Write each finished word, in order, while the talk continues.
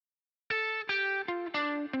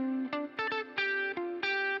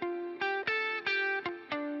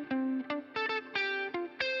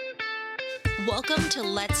Welcome to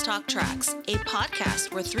Let's Talk Tracks, a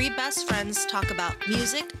podcast where three best friends talk about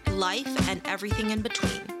music, life, and everything in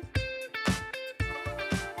between.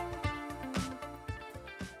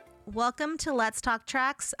 Welcome to Let's Talk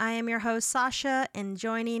Tracks. I am your host, Sasha, and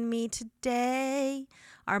joining me today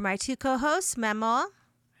are my two co-hosts, Memo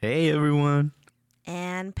Hey, everyone.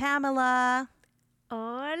 and Pamela.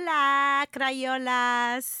 Hola,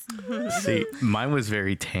 crayolas. See, mine was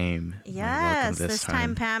very tame. Yes, Welcome this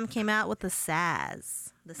time Pam came out with the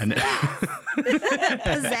sass. The And-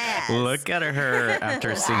 pizzazz. Look at her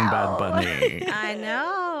after seeing Bad Bunny. I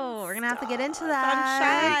know. We're going to have to get into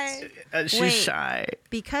that. I'm shy. She's Wait. shy.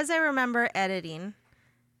 Because I remember editing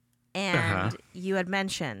and Uh-huh. you had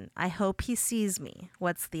mentioned, I hope he sees me.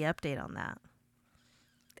 What's the update on that?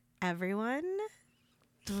 Everyone,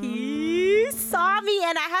 he saw me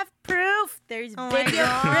and I have proof. There's Oh my video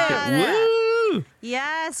God. proof. Woo!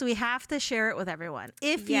 Yes, we have to share it with everyone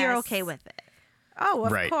if you're Yes. okay with it. Oh,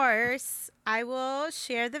 of Right. course. I will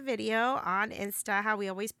share the video on Insta, how we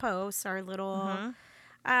always post our little,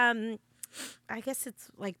 I guess it's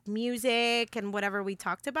like music and whatever we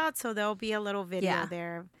talked about. So there'll be a little video Yeah.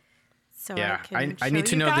 there. So Yeah, I I can need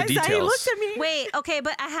show to you know the guys how he details. looked at me. Wait, okay,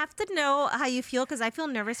 but I have to know how you feel because I feel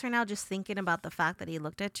nervous right now just thinking about the fact that he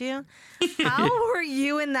looked at you. How were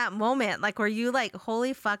you in that moment? Like, were you like,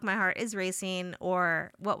 holy fuck, my heart is racing?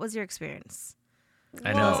 Or what was your experience?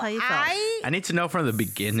 I Tell know. us how you felt. I need to know from the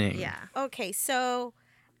beginning. Yeah. Okay, so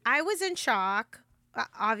I was in shock.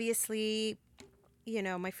 Obviously, you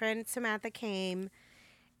know, my friend Samantha came,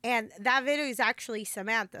 and that video is actually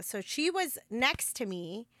Samantha. So she was next to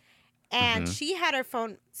me, and she had her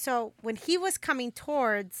phone. So when he was coming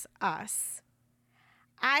towards us,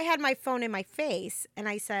 I had my phone in my face, and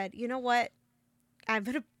I said, you know what? I'm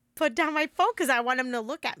going to put down my phone because I want him to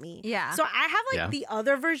look at me. Yeah. So I have like Yeah. the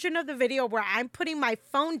other version of the video where I'm putting my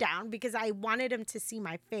phone down because I wanted him to see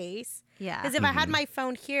my face. Yeah. Because if I had my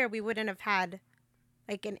phone here, we wouldn't have had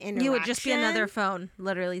like an interaction. You would just be another phone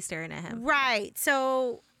literally staring at him. Right.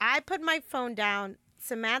 So I put my phone down.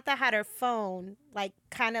 Samantha had her phone like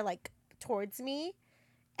kind of like towards me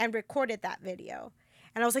and recorded that video.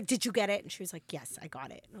 And I was like, "Did you get it?" And she was like, "Yes, I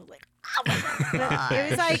got it." And I was like, "Oh my god!" It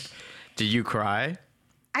was like Did you cry?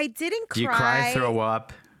 I didn't cry. Did you cry, throw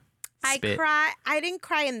up, spit? I didn't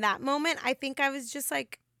cry in that moment. I think I was just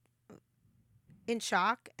like in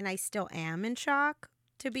shock, and I still am in shock,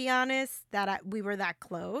 to be honest, that we were that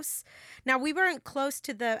close. Now, we weren't close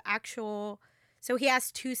to the actual, so he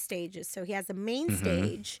has two stages. So he has the main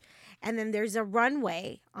stage, and then there's a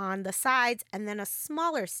runway on the sides, and then a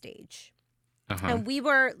smaller stage. Uh-huh. And we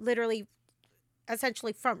were literally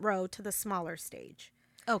essentially front row to the smaller stage.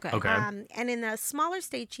 Okay. Okay. And in the smaller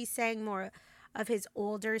stage, he sang more of his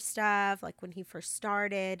older stuff, like when he first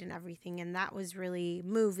started and everything. And that was really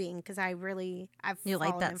moving because I've You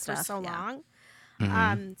like followed that him stuff, for so yeah.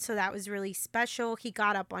 long. So that was really special. He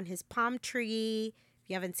got up on his palm tree. If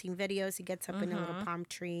you haven't seen videos, he gets up in a little palm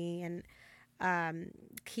tree and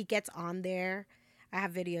he gets on there. I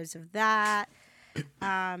have videos of that.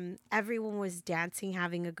 Everyone was dancing,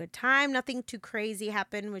 having a good time. Nothing too crazy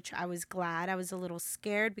happened, which I was glad. I was a little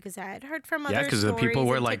scared because I had heard from other Yeah, because the people stories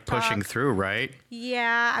were and like pushing TikTok. through, right?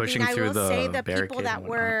 Yeah, pushing I mean, I through will the say the barricade people and that whatnot.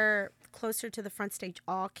 were closer to the front stage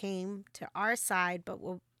all came to our side, but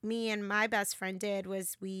what me and my best friend did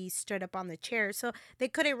was we stood up on the chairs, so they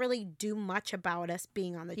couldn't really do much about us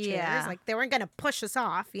being on the chairs. Yeah. Like they weren't gonna push us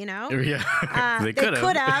off, you know. Yeah, They could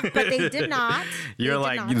have, but they did not. You're They did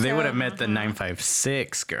like, not, they would so- have met the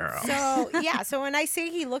 956 girl. So yeah, so when I say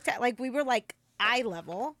he looked at, like, we were like eye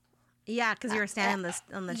level. Yeah, because you were standing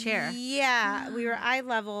on the chair. Yeah, we were eye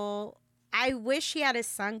level. I wish he had his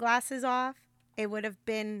sunglasses off. It would have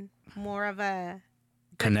been more of a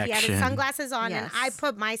He had Connection. his sunglasses on, and I Yes.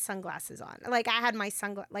 put my sunglasses on. Like I had my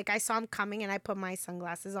like I saw him coming, and I put my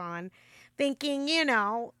sunglasses on, thinking, you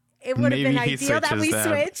know, it would have been Maybe he ideal that we switches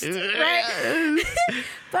switched, them. right?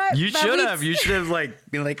 but You but should we- have. You should have like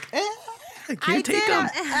been like, I can't take did them.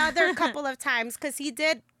 other couple of times because he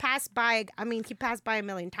did pass by. I mean, he passed by a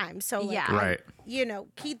million times. So like, Yeah. Right. you know,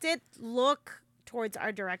 he did look towards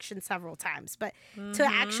our direction several times, but to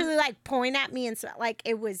actually like point at me and so, like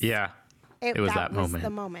it was, Yeah. It was that was moment. the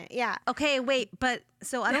moment. Yeah. Okay, wait, but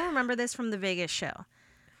so I don't remember this from the Vegas show.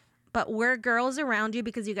 But were girls around you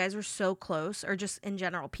because you guys were so close, or just in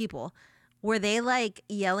general people? Were they like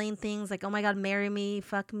yelling things like, "Oh my God, marry me,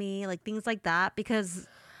 fuck me," like things like that? Because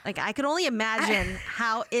like I could only imagine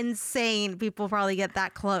how insane people probably get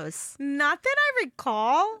that close. Not that I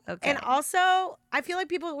recall. Okay. And also, I feel like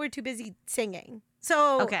people were too busy singing.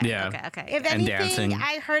 So Okay. Yeah. Okay. if And anything, dancing.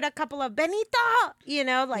 I heard a couple of Benito,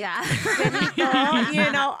 like yeah.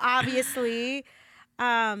 Benito, obviously.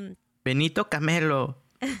 Benito Camelo.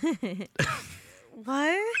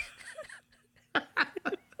 What?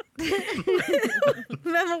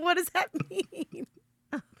 Mama, what does that mean?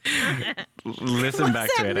 Listen back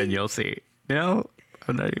to it and you'll see. No,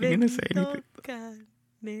 I'm not even going to say anything.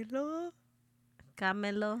 Canelo.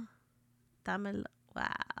 Camelo. Tamelo.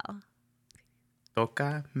 Wow.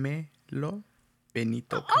 Tócamelo.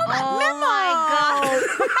 Benito Oh my God.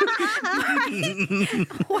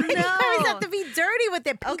 Why do you always have to be dirty with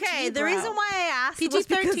it? PG, Okay, the bro? reason why I asked was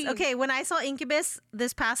because PG-13. when I saw Incubus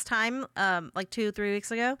this past time, like 2-3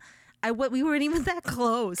 weeks ago, we weren't even that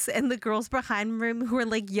close, and the girls behind me who were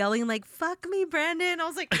like yelling like "fuck me, Brandon." I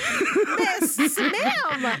was like, "Miss,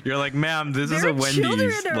 ma'am, You're like, ma'am, this is there a are children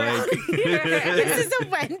Wendy's. around Like, here." This is a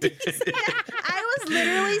Wendy's. I was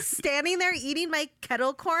literally standing there eating my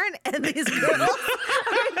kettle corn, and these girls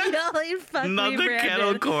are yelling "fuck not me, the Brandon."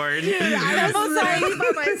 kettle corn. I was literally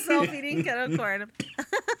by myself eating kettle corn.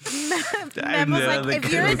 Mem was like, the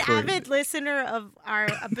if you're an kettle corn. avid listener of our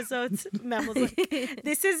episodes, Mem was like,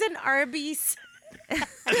 this is an Arby's. Man,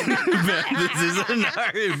 this is an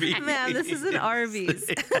Arby's. Man, this is an Arby's.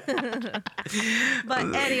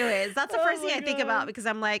 But anyways, that's the first thing I think about because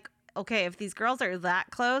I'm like, okay, if these girls are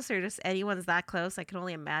that close or just anyone's that close, I can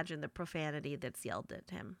only imagine the profanity that's yelled at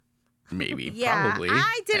him. Maybe, Yeah, probably.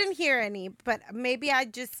 I didn't hear any, but maybe I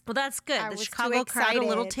just, Well, that's good. I The was too Chicago crowd a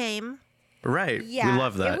little excited. tame. Right. yeah. We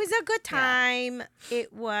love that. It was a good time.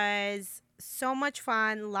 It was so much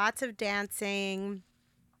fun, lots of dancing.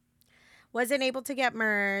 Wasn't able to get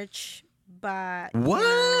merch, but.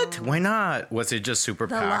 What? you know. Why not? Was it just super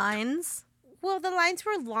The packed? lines. Well, the lines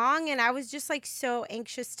were long, and I was just like so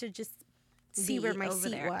anxious to just see Be where my over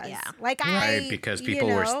seat there, was. yeah. Like Right, because people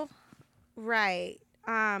were right.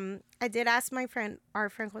 I did ask our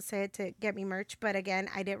friend Jose, to get me merch, but again,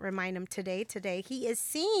 I didn't remind him today. Today he is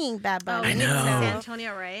seeing Bad Bunny. I know. San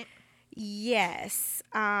Antonio, right? Yes.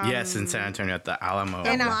 Yes, in San Antonio at the Alamo.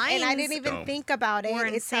 And, The I lines didn't even Oh. think about it. were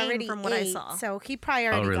It's insane already from what I 8, saw. so he probably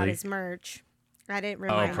already got really? his merch. I didn't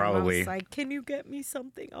remind him. I probably. was like, "Can you get me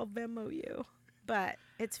something? I'll Venmo you." But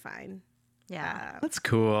it's fine. Yeah. That's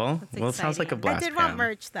cool. Well, it sounds like a exciting. blast. I did want Pam.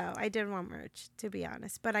 merch though. I did want merch, to be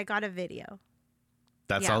honest. But I got a video.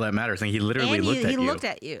 That's Yeah. all that matters. And he literally And looked he at you. looked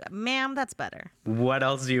at you. Ma'am, that's better. What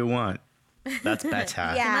else do you want? That's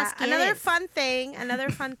better. Yeah. más Another quieres? fun thing. Another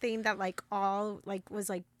fun thing that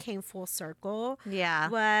came full circle Yeah.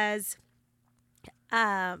 was,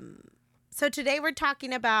 so today we're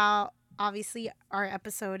talking about, obviously our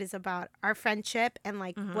episode is about our friendship and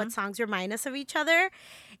like what songs remind us of each other.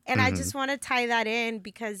 And I just want to tie that in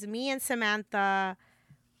because me and Samantha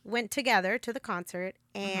went together to the concert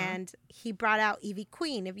and he brought out Evie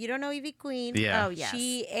Queen. If you don't know Evie Queen, Yeah. Oh, yes.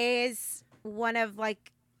 she is one of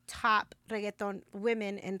like top reggaeton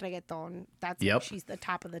women in reggaeton. That's Yep. she's the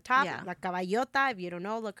top of the top. Yeah. La Caballota. If you don't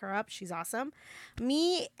know, look her up. She's awesome.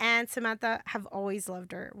 Me and Samantha have always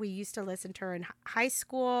loved her. We used to listen to her in high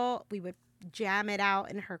school. We would jam it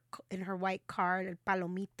out in her white car, el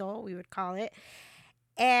palomito, we would call it.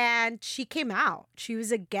 And she came out. She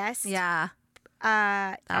was a guest. Yeah.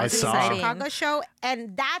 That I was saw. exciting. Chicago show,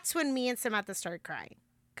 and that's when me and Samantha started crying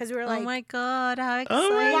because we were like, oh my God, how exciting. Oh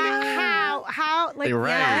my wow, how, like,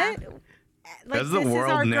 Right. what? Like, Does the this world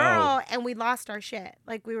is our know? girl, and we lost our shit.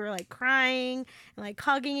 Like, we were like crying and like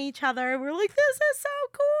hugging each other. We were like, this is so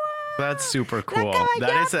cool. That's super La cool.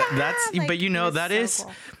 That is Caballota! that's Like, but you it know was that so is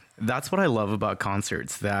cool. that's what I love about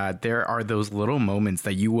concerts, that there are those little moments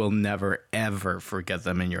that you will never ever forget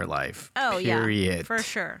them in your life. Oh, Period. yeah. For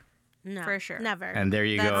sure. No, For sure. never. And there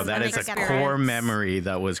you go. That's That an is a experience. core memory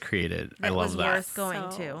that was created. I That love was that. worth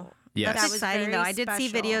going So- to. Yes. That's That was exciting very though. I did see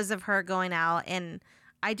special. videos of her going out, and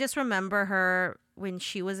I just remember her when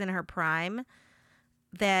she was in her prime,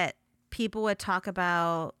 that people would talk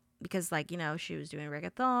about, because like, you know, she was doing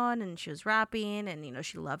reggaeton and she was rapping, and you know,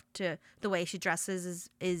 she loved the way she dresses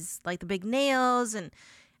is like the big nails and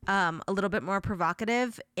a little bit more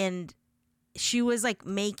provocative, and she was like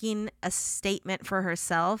making a statement for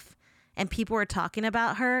herself. And people were talking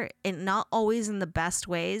about her, and not always in the best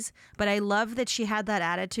ways. But I love that she had that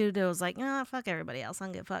attitude. That was like, oh, fuck everybody else. I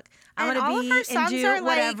don't give a fuck. I'm And all gonna of be her and songs do are, like,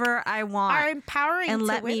 whatever I want Are empowering and to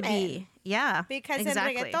let me women. be. Yeah, Because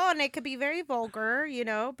exactly. in reggaeton, it could be very vulgar, you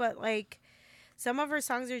know, but like some of her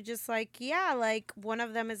songs are just like, yeah, like one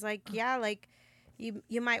of them is like, yeah, like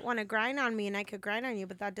you might want to grind on me and I could grind on you,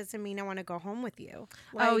 but that doesn't mean I want to go home with you.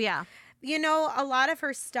 Oh Like, yeah, You know, a lot of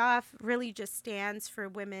her stuff really just stands for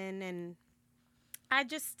women, and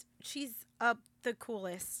she's the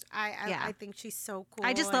coolest. Yeah. I think she's so cool.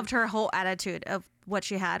 I just loved her whole attitude of what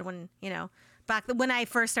she had when, when I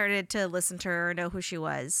first started to listen to her or know who she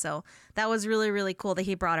was. So that was really, really cool that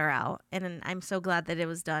he brought her out. And I'm so glad that it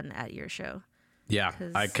was done at your show. Yeah,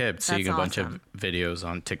 'Cause I kept seeing a bunch awesome. of videos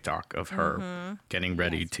on TikTok of her getting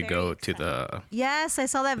ready to very go to the. Yes, I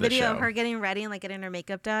saw that video show. of her getting ready and like getting her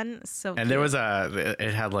makeup done. So And there was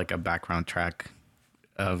it had like a background track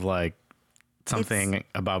of like something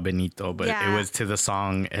about Benito, but Yeah. it was to the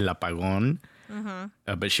song El Apagón.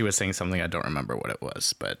 But she was saying something, I don't remember what it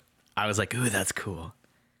was, but I was like, ooh, that's cool.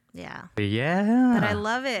 Yeah. Yeah. But I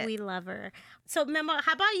love it. We love her. So, Memo,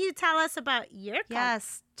 how about you tell us about your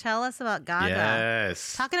Yes. Tell us about Gaga.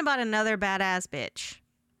 Yes. Talking about another badass bitch.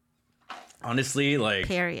 Honestly, like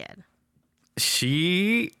Period.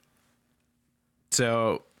 she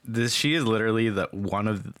is literally one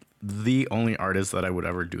of the only artists that I would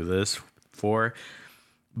ever do this for.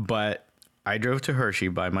 But I drove to Hershey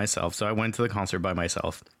by myself, so I went to the concert by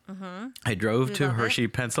myself. I drove to love it. Hershey,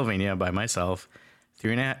 Pennsylvania by myself.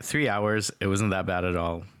 3 hours. It wasn't that bad at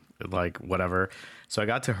all. Like whatever. So I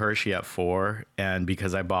got to Hershey at 4, and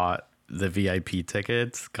because I bought the VIP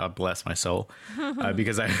tickets, God bless my soul,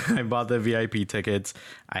 because I bought the VIP tickets,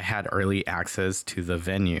 I had early access to the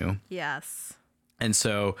venue. Yes. And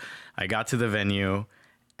so I got to the venue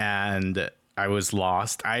and I was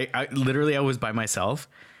lost. I literally, I was by myself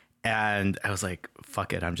and I was like,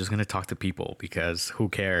 fuck it. I'm just going to talk to people because who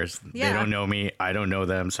cares? Yeah. They don't know me. I don't know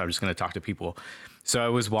them. So I'm just going to talk to people. So I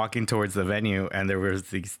was walking towards the venue and there was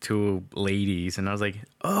these two ladies and I was like,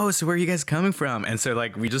 oh, so where are you guys coming from? And so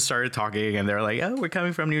like, we just started talking and they're like, oh, we're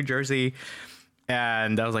coming from New Jersey.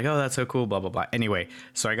 And I was like, oh, that's so cool, blah, blah, blah. Anyway,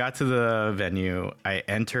 so I got to the venue. I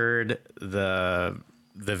entered the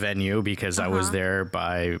venue because I was there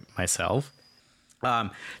by myself.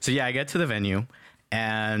 So yeah, I get to the venue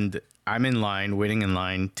and I'm in line, waiting in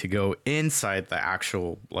line to go inside the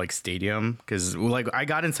actual like stadium. Cause like I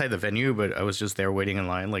got inside the venue, but I was just there waiting in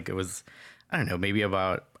line. Like it was, I don't know, maybe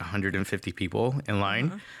about 150 people in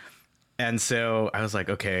line. And so I was like,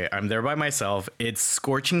 okay, I'm there by myself. It's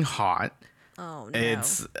scorching hot. Oh no.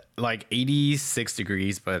 It's like 86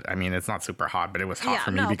 degrees, but I mean, it's not super hot, but it was hot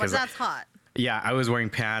for me because but that's hot. yeah, I was wearing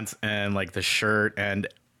pants and like the shirt and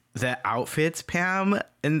the outfits, Pam,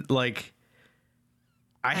 and like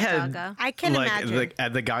I had Gaga. I can imagine.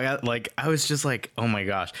 at the Gaga, like I was just like, oh my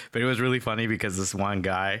gosh. But it was really funny because this one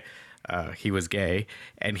guy, he was gay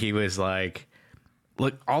and he was like,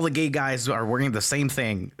 look, all the gay guys are wearing the same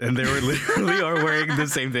thing. And they were literally are wearing the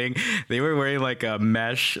same thing. They were wearing like a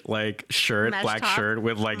mesh like shirt, Mesh black top? shirt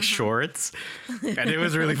with like shorts. And it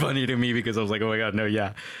was really funny to me because I was like, oh my God, no,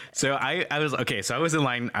 yeah. So I was, okay, so I was in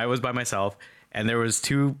line. I was by myself. And there was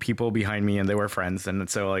two people behind me and they were friends. And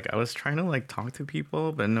so like I was trying to like talk to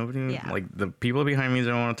people, but nobody, Yeah. like the people behind me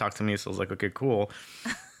didn't want to talk to me. So I was like, okay, cool.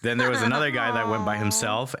 Then there was another guy that went by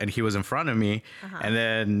himself and he was in front of me. And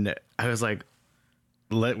then I was like,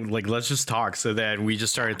 let's just talk. So then we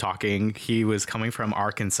just started talking. He was coming from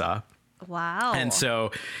Arkansas. Wow. And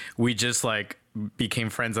so we just like became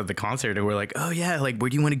friends at the concert and we're like, oh yeah, like where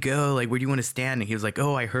do you want to go? Like where do you want to stand? And he was like,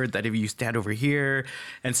 oh, I heard that if you stand over here.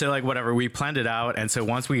 And so like whatever, we planned it out. And so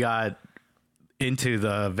once we got into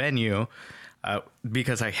the venue,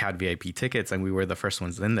 because I had VIP tickets and we were the first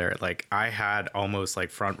ones in there, like I had almost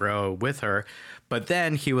like front row with her. But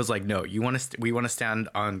then he was like, no, we want to stand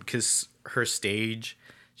on, because her stage,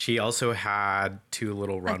 she also had two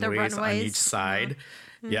little Like the runways on runways? each side.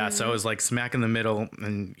 Yeah, so I was like smack in the middle,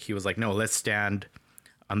 and he was like, no, let's stand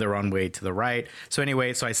on the runway to the right. So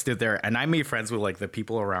anyway, so I stood there, and I made friends with like the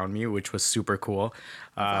people around me, which was super cool.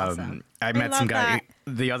 awesome. I met some love guy.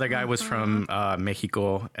 that. The other guy was from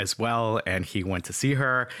Mexico as well, and he went to see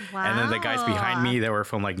her. And then the guys behind me, they were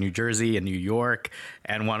from like New Jersey and New York,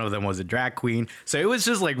 and one of them was a drag queen. So it was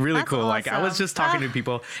just like really That's cool. Like I was awesome. just talking to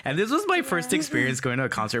people, and this was my first experience going to a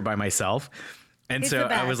concert by myself. And It's so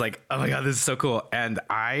the I was best. like, oh my God, this is so cool. And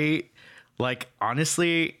I like,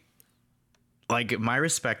 honestly, like my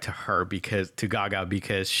respect to her to Gaga,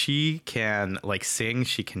 because she can like sing,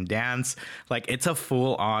 she can dance. Like it's a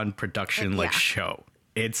full on production, like Yeah. show.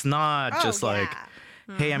 It's not Oh, just like,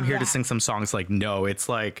 yeah. hey, I'm here to sing some songs. Like, no, it's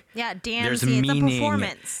like, Yeah, there's dancing. It's a meaning.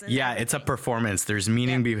 performance and Yeah, it's a everything. performance. There's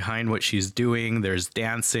meaning behind what she's doing. There's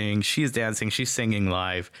dancing. She's dancing. She's singing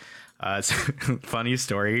live. So, funny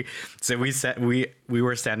story. So we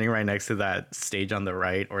were standing right next to that stage on the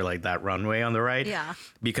right, or like that runway on the right. Yeah.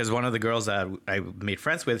 Because one of the girls that I made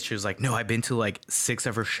friends with, she was like, no, I've been to like 6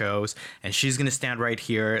 of her shows, and she's gonna stand right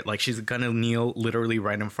here. Like she's gonna kneel literally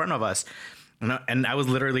right in front of us. And I was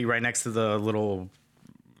literally right next to the little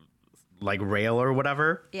like rail or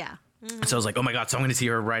whatever. Yeah. So I was like, oh my God, so I'm going to see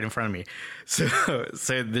her right in front of me.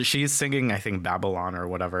 She's singing, I think, Babylon or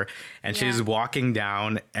whatever. And she's walking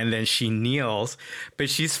down and then she kneels, but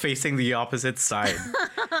she's facing the opposite side.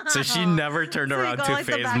 So she never turned around go to like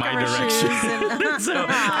the face back my of her shoes direction. So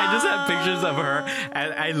I just have pictures of her.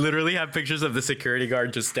 And I literally have pictures of the security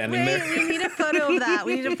guard just standing Wait, there. we need a photo of that.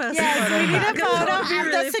 We need to post a Yes, photo we of need that. a photo That of would be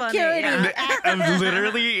the really funny, security. yeah. I'm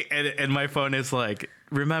literally, and my phone is like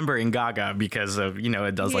remembering Gaga because of,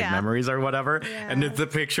 it does like Yeah. memories or whatever. And it's a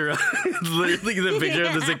picture of, literally the picture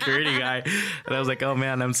of the security guy. And I was like, oh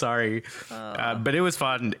man, I'm sorry. But it was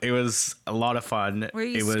fun. It was a lot of fun. Were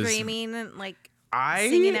you it was, screaming and like I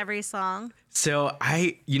singing every song? So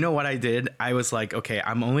you know what I did? I was like, okay,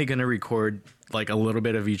 I'm only going to record like a little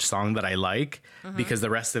bit of each song that I like because the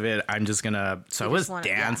rest of it, I'm just going to. So I was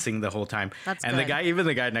dancing the whole time. That's and good.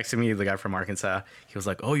 the guy next to me, the guy from Arkansas, he was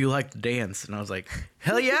like, oh, you like to dance? And I was like,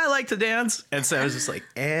 hell yeah, I like to dance. And so I was just like,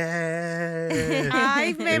 eh.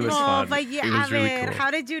 Ay, It was fun. but yeah, It was really a ver, cool.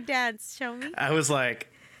 how did you dance? Show me. I was like,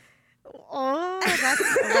 Oh, that's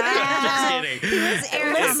just wow. kidding.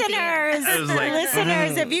 Listeners, I was like,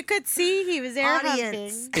 listeners, if you could see, he was air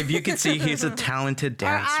Audience. humping. If you could see, he's a talented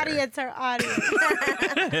Our dancer. audience.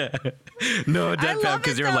 No, deadpan, love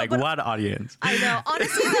because it, you're though, like, but- what audience? I know.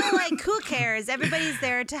 Honestly, though, like, who cares? Everybody's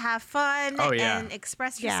there to have fun Oh, yeah. and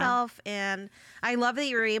express Yeah. yourself. And I love that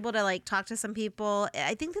you were able to, like, talk to some people.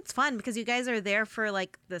 I think that's fun because you guys are there for,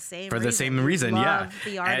 like, the same For reason. the same You reason, yeah. love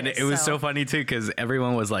the artist, And it was so funny too because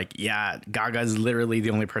everyone was like, "Yeah, Gaga's literally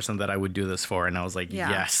the only person that I would do this for," and I was like, Yeah.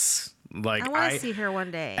 "Yes." Like I want to see her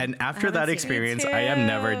one day. And I after haven't that seen her. experience, I am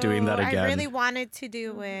never doing that again. I really wanted to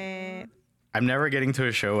do it. I'm never getting to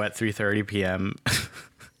a show at 3:30 p.m.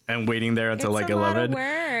 and waiting there until It's like a lot 11. of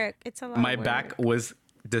work. It's a lot. My of work. back was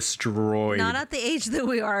destroyed. Not at the age that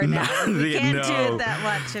we are now. Not We the- can't do no. it that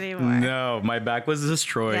much anymore. No, my back was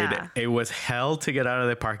destroyed. Yeah. It was hell to get out of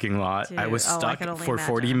the parking lot. I Dude, was oh, I stuck could only for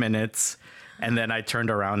 40 imagine. minutes and then I turned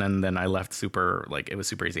around and then I left it was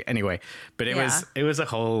super easy. Anyway, but it was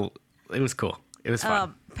cool. It was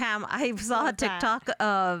fun. Pam, I saw a Love that. TikTok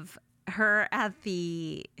of her at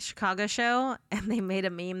the Chicago show, and they made a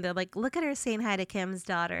meme. They're like, "Look at her saying hi to Kim's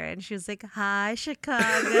daughter," and she was like, "Hi, Chicago."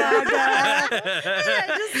 I died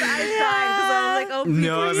because I was like, "Oh, people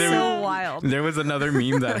are so wild." There was another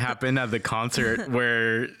meme that happened at the concert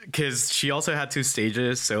where, because she also had 2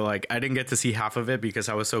 stages, so like I didn't get to see half of it because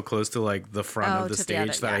I was so close to like the front Oh, of the to the stage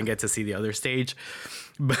other- that I yeah. didn't get to see the other stage.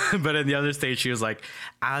 But in the other stage, she was like,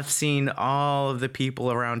 "I've seen all of the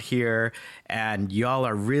people around here, and y'all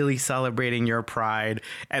are really celebrating your pride."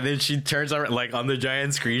 And then she turns around, like on the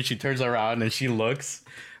giant screen, she turns around and she looks,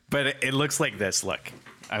 but it looks like this. Look,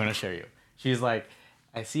 I'm gonna show you. She's like,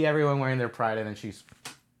 "I see everyone wearing their pride," and then she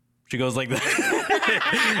goes like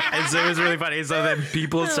that. And so it was really funny. So then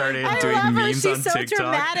people started I doing love her. memes She's on so TikTok.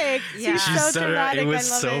 dramatic. Yeah. She's She so started, dramatic. it was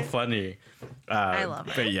I love so it. funny. I love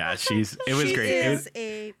it. But yeah, it was She great. is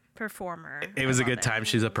a performer. It was I a love good time.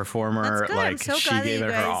 She's a That's performer. good. I'm Like so she glad that gave you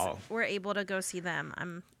it her guys all. were able to go see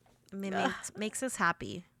them. Makes us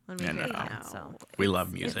happy when we I do know. that. So We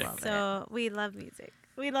love music. love it. So we love music.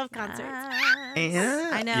 We love concerts.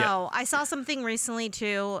 I know. I saw something recently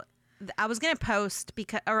too. I was gonna post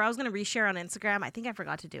I was gonna reshare on Instagram. I think I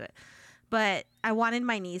forgot to do it, but I wanted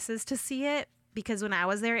my nieces to see it because when I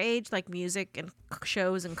was their age, like music and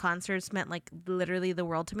shows and concerts meant like literally the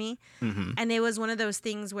world to me. Mm-hmm. And it was one of those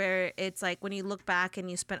things where it's like when you look back and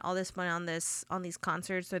you spent all this money on these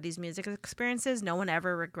concerts or these music experiences, no one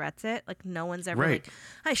ever regrets it. Like no one's ever Right. like,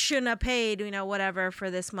 I shouldn't have paid, whatever for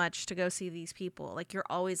this much to go see these people. Like you're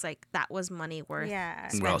always like, that was money worth Yeah.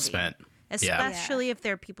 Well spending. spent. Yeah. Especially if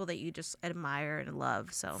they're people that you just admire and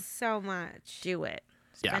love. So So much. do it.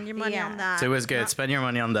 Yeah. Spend your money Yeah. on that. So it was good. Spend your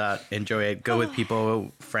money on that. Enjoy it. Go with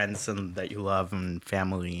people, friends, and that you love, and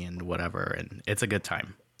family, and whatever. And it's a good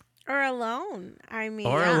time. Or alone. I mean,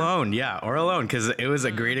 Or alone, or alone, because it was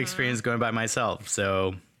a great experience going by myself.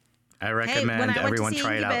 So I Hey, recommend when I went to everyone see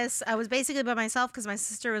try it out. Incubus, I was basically by myself because my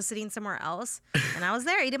sister was sitting somewhere else, and I was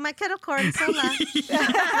there eating my kettle corn solo.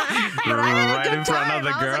 Right in front of the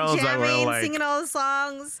I was, girls like, that were jamming, like, singing all the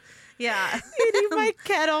songs. Yeah. eating my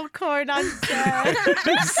kettle corn on set.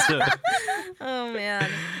 Oh man.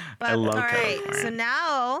 But love all kettle right. corn. So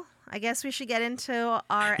now I guess we should get into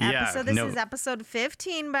our Yeah, episode. This no. is episode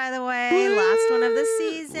 15, by the way. Last one of the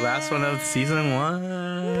season. last one of season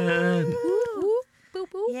 1.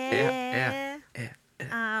 Yeah. Yeah.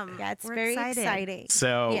 Yeah, it's We're very excited. exciting.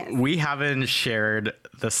 So Yes. we haven't shared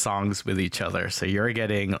the songs with each other. So you're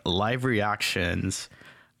getting live reactions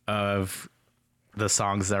of the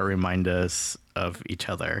songs that remind us of each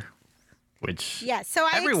other. which Yeah, so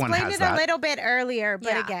I everyone explained has it a that. little bit earlier,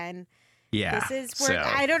 but Yeah. again, Yeah. this is where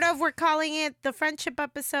I don't know if we're calling it the friendship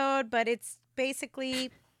episode, but it's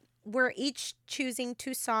basically we're each choosing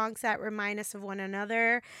 2 songs that remind us of one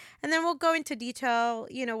another, and then we'll go into detail,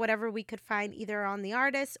 whatever we could find either on the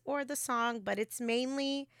artist or the song, but it's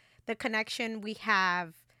mainly the connection we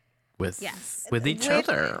have with Yes. with each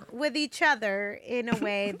other. with each other in a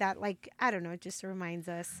way that, like, I don't know, just reminds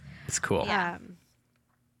us It's cool. Yeah.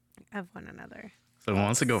 of one another. So who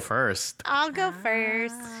wants to go first? I'll go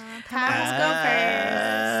first. Pamela. Pamela's go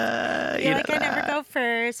first. I You feel know like I never that. go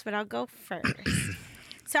first, but I'll go first.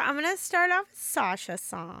 So I'm gonna start off with Sasha's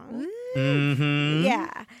song. Mhm.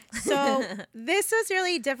 Yeah. So this was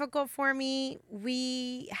really difficult for me.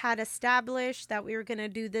 We had established that we were gonna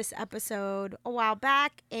do this episode a while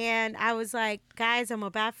back, and I was like, guys, I'm a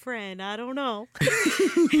bad friend. I don't know.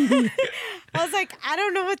 I was like, I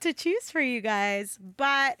don't know what to choose for you guys,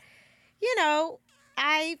 but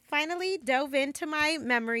I finally dove into my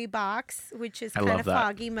memory box, which is I kind love of that.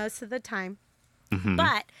 foggy most of the time. Mhm.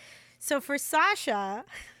 But so for Sasha,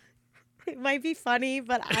 it might be funny,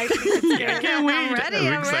 but I think it's I good. can't wait. I'm ready,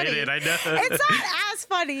 I'm I'm excited. ready. I know. It's not as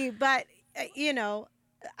funny, but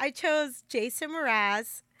I chose Jason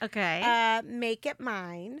Mraz, Okay. "Make It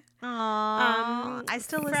Mine." Aww. I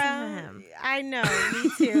still listen to from- him. I know,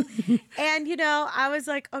 me too. And I was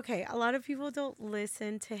like, okay, a lot of people don't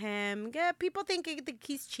listen to him. Yeah, people think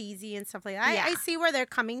he's cheesy and stuff like that. Yeah. I see where they're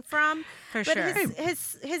coming from, For but sure.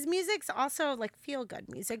 his music's also like feel good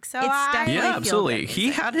music. So It's I, definitely Yeah, feel absolutely. good He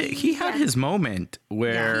music. had it. He had his moment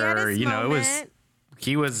where he had his it was. moment.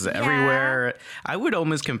 He was everywhere. I would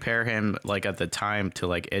almost compare him, like at the time, to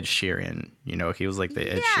like Ed Sheeran. He was like the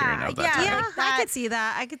Ed Sheeran of that yeah. time. Yeah, That- I could see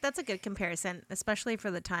that. That's a good comparison, especially for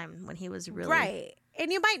the time when he was really Right.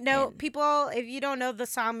 And you might know people, if you don't know the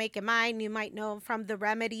song Make It Mine, you might know from the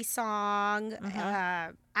Remedy song,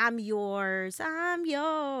 I'm Yours, I'm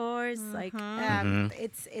Yours. Like,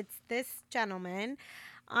 it's this gentleman.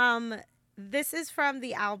 This is from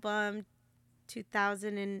the album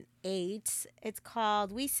 2008. It's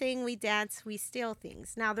called We Sing, We Dance, We Steal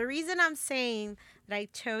Things. Now, the reason I'm saying that I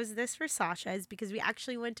chose this for Sasha is because we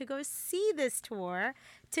actually went to go see this tour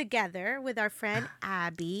together with our friend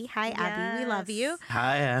Abby. Hi, Abby. We love you.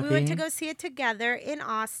 Hi, Abby. We went to go see it together in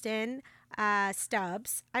Austin,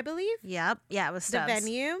 Stubbs, I believe, Yep. Yeah, it was Stubbs. the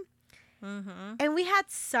venue. Mm-hmm. And we had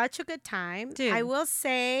such a good time. Dude. I will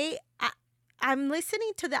say, I'm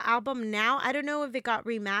listening to the album now. I don't know if it got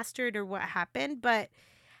remastered or what happened, but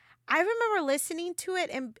I remember listening to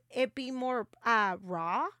it and it being more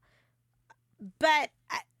raw. But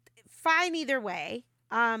fine either way.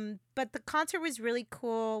 But the concert was really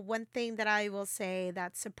cool. One thing that I will say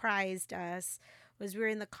that surprised us was we were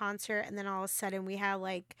in the concert and then all of a sudden we had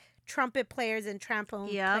like trumpet players and trombone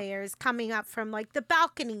players coming up from like the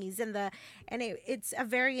balconies and it's a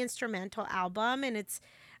very instrumental album, and it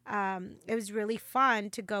was really fun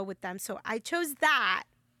to go with them. So I chose that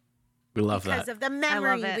We love because that. of the I love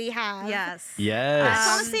memory it. we have. Yes. Yes.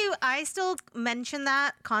 Honestly, I still mention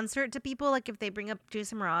that concert to people, like if they bring up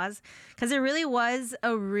Jason Mraz, because it really was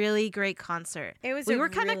a really great concert. It was We a were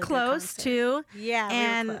kind really of good close concert. too, Yeah, we were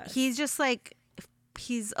and close. he's just like,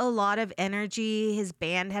 he's a lot of energy. His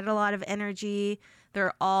band had a lot of energy.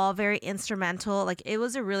 They're all very instrumental. Like, it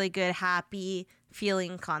was a really good, happy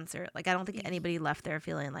feeling concert. Like, I don't think anybody left there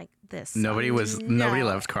feeling like this. Nobody No.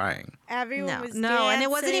 left crying. Everyone was No, and it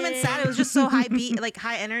wasn't even sad. It was just so high beat, like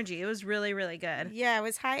high energy. It was really, really good. Yeah, it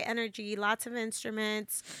was high energy, lots of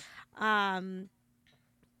instruments.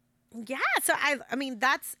 Yeah, so I mean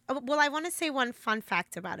that's I want to say one fun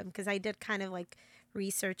fact about him because I did kind of like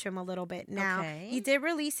research him a little bit. Now, Okay. he did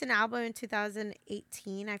release an album in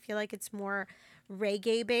 2018. I feel like it's more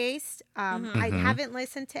reggae based. I haven't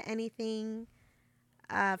listened to anything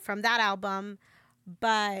from that album,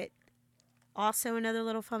 but also another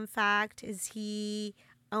little fun fact is he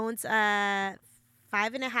owns a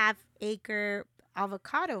 5.5 acre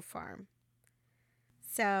avocado farm.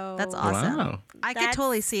 So That's awesome. Wow. I could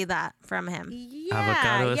totally see that from him. Yeah,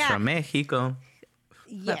 Avocados yeah. from Mexico.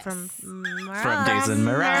 Yes. But from From Jason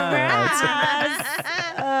Mraz.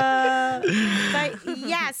 But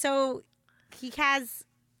yeah, so he has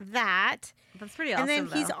that. That's pretty awesome. And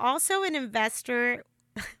then he's though. also an investor,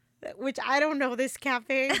 which I don't know this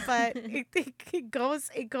cafe, but it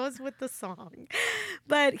goes with the song.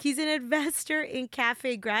 But he's an investor in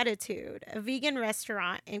Cafe Gratitude, a vegan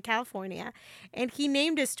restaurant in California, and he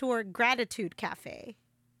named his tour Gratitude Cafe.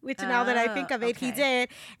 Which now that I think of it, he okay. did.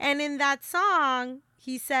 And in that song,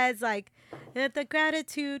 he says like, at the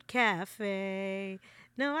Gratitude Cafe.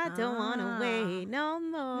 No, I don't want to wait no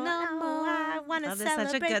more. No more. I want to That is such a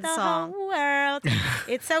celebrate good the song. whole world.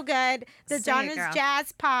 It's so good. The Sing it, genre's girl.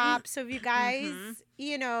 jazz pop. So if you guys,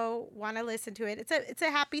 want to listen to it, it's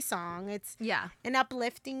a happy song. It's Yeah. an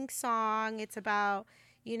uplifting song. It's about,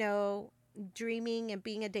 dreaming and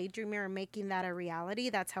being a daydreamer and making that a reality.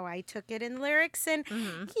 That's how I took it in lyrics. And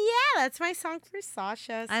that's my song for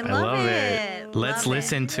Sasha. I I love love it. it. Let's Love it.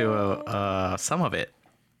 listen to some of it.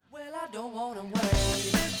 Well, I don't wanna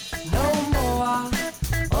wait no more.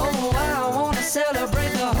 Oh, I wanna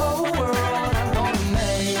celebrate the whole world. I'm gonna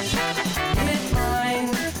make it mine.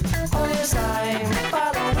 Oh, yes, I'm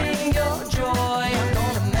following your joy. I'm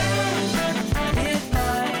gonna make it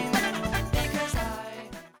mine because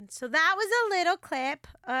So that was a little clip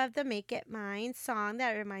of the Make It Mine song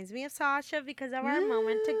that reminds me of Sasha because of our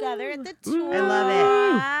moment together at the tour. I love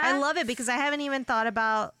it. I love it because I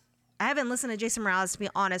haven't listened to Jason Mraz, to be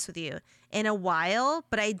honest with you, in a while,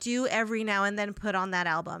 but I do every now and then put on that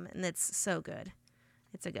album, and it's so good.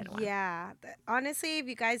 It's a good one. Yeah. Honestly, if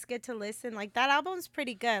you guys get to listen, like that album's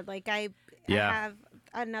pretty good. Like I have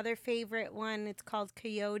another favorite one. It's called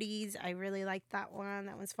Coyotes. I really like that one.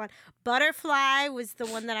 That one's fun. Butterfly was the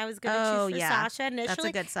one that I was going to choose for Sasha initially. That's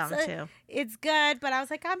a good song, So too. It's good, but I was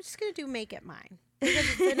like, I'm just going to do Make It Mine because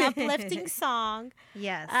it's an uplifting song.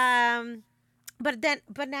 Yes. But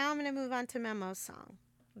now I'm going to move on to Memo's song.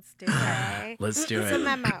 Let's do it. Okay. Let's do So it.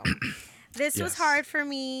 Memo. This was Yes. hard for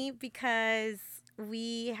me because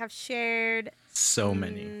we have shared So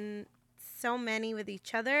many. so many with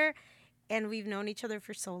each other, and we've known each other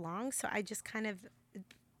for so long. So I just kind of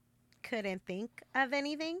couldn't think of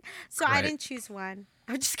anything. So I Right. didn't choose one.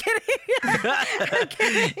 I'm just kidding.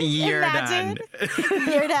 You're Imagine. done.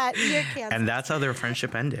 You're done. You're canceled. And that's how their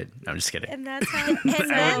friendship ended. No, I'm just kidding. And that's how. And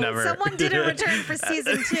then never- someone didn't return for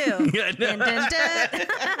season 2. I know. Dun, dun, dun.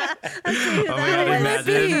 Oh my God,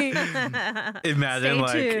 imagine Stay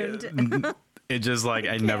like tuned. it just like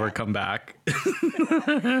I never come back.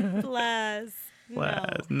 Bless.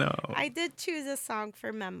 No. I did choose a song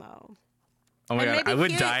for Memo. Oh my and God, maybe I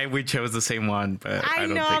would he- die. We chose the same one, but I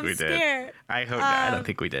don't know, think I'm we scared. did. I hope. I don't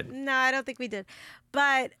think we did. No, I don't think we did.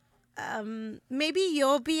 But maybe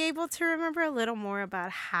you'll be able to remember a little more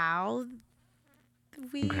about how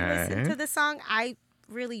we listened to the song. I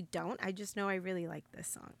really don't. I just know I really like this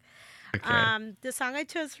song. Okay. The song I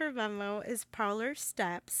chose for Memo is Parlor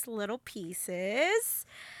Steps, Little Pieces.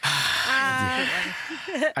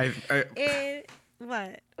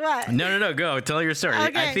 What? No. Go tell your story. I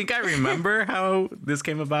Okay. think I remember how this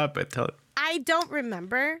came about, but tell. I don't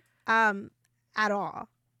remember at all.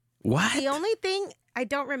 What? The only thing I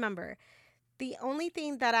don't remember, the only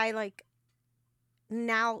thing that I like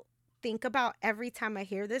now think about every time I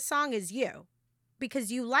hear this song is you,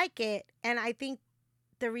 because you like it. And I think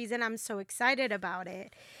the reason I'm so excited about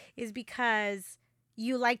it is because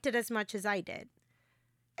you liked it as much as I did.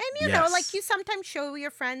 And you know, like Yes. you sometimes show your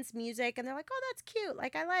friends music and they're like, oh, that's cute.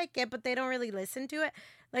 Like, I like it, but they don't really listen to it.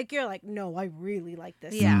 Like, you're like, no, I really like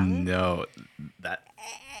this Yeah. song. No, that.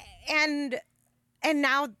 And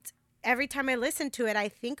now every time I listen to it, I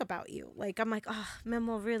think about you. Like, I'm like, oh,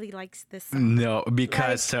 Memo really likes this song. No, because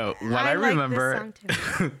Like, so what I I like this remember, song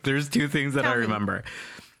too. there's two things that Tell I me. remember.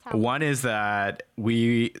 Tell me. One is that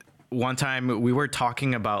one time we were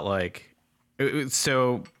talking about like,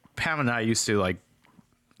 so Pam and I used to like,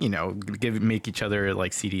 make each other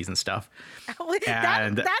like CDs and stuff.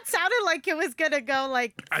 And- that sounded like it was gonna go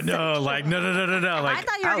like. I know, like no. Like I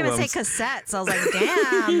thought you were going to say albums. cassettes. I was like,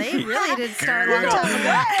 damn, they really did start a long time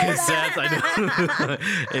ago. Cassettes, I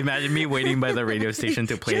know. Imagine me waiting by the radio station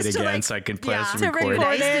to play it Just to, again like, so I could play yeah, us to record. record.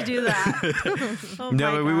 I used to do that. Oh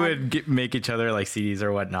No, my but we God. would make each other like CDs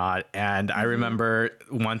or whatnot. And I remember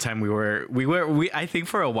one time we I think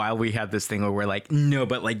for a while we had this thing where we're like, no,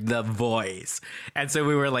 but like The Voice. And so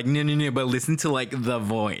we were like, no, but listen to like The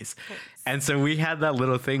Voice. And so we had that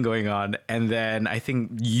little thing going on. And then I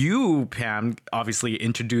think you, Pam, obviously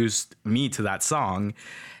introduced me to that song.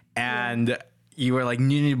 And you were like,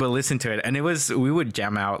 no, but listen to it. And we would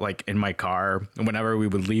jam out like in my car whenever we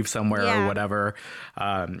would leave somewhere Yeah. or whatever.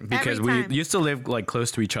 Because Every we time. used to live like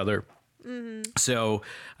close to each other. So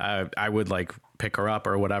I would like pick her up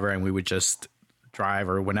or whatever, and we would just drive,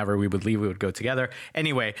 or whenever we would leave, we would go together.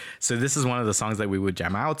 Anyway, so this is one of the songs that we would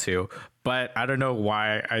jam out to, but I don't know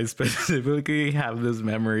why I specifically have this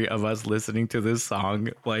memory of us listening to this song,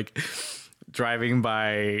 like driving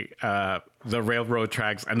by the railroad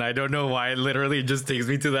tracks. And I don't know why it literally just takes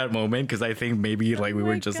me to that moment, because I think maybe like we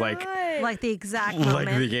were just like Like the exact moment.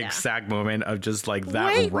 the Yeah. exact moment of just like that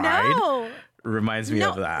Wait, ride no. reminds me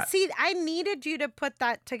of that. See, I needed you to put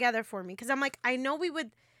that together for me because I'm like, I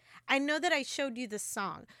I know that I showed you the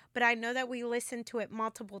song, but I know that we listened to it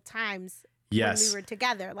multiple times Yes. when we were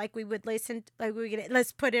together. Like we would listen, like we would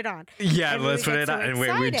let's put it on. Yeah, And we let's would put get it so on. And we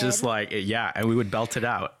would just excited. like, yeah, and we would belt it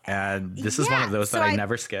out. And this is one Yeah, of those so that I I-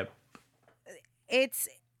 never skip. It's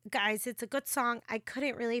guys, it's a good song. I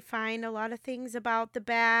couldn't really find a lot of things about the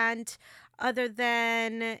band other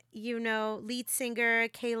than, lead singer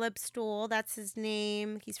Caleb Stoll, that's his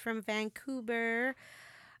name. He's from Vancouver.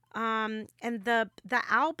 And the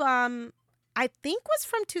album I think was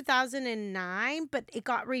from 2009, but it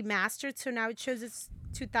got remastered, so now it shows it's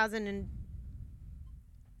 2000 and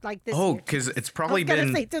like this Oh, year. because it's I probably was gonna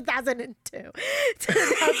been say 2002.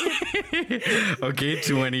 2000 okay,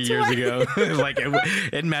 20 years ago. Like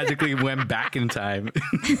it magically went back in time.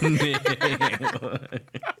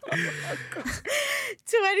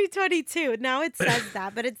 2022. Now it says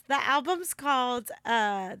that, but it's the album's called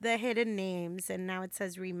The Hidden Names, and now it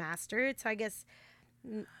says remastered. So I guess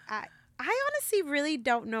I honestly really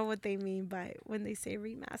don't know what they mean by when they say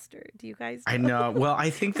remastered. Do you guys know? I know. Well, I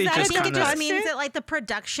think they I just think kind it just of. means that like the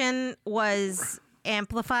production was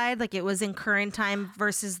amplified, like it was in current time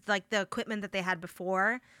versus like the equipment that they had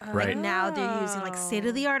before. Right. Like now they're using like state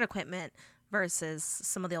of the art equipment versus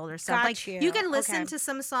some of the older stuff. Got Like you. you can listen Okay. to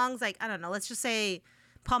some songs, like I don't know, let's just say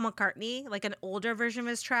Paul McCartney, like an older version of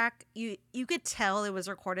his track. You could tell it was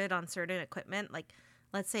recorded on certain equipment. Like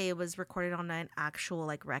let's say it was recorded on an actual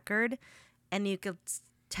like record, and you could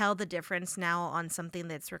tell the difference now on something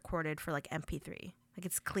that's recorded for like MP3. Like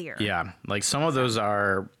it's clear. Yeah, like some of those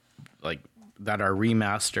are like that are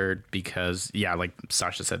remastered because like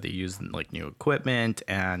Sasha said, they use like new equipment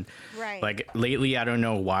and Right. like lately I don't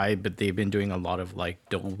know why, but they've been doing a lot of like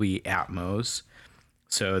Dolby Atmos.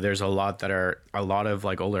 So there's a lot of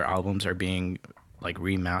like older albums are being like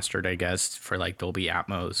remastered, I guess, for like Dolby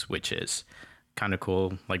Atmos, which is kind of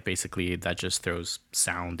cool. Like basically that just throws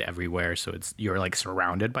sound everywhere, so you're like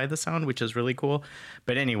surrounded by the sound, which is really cool.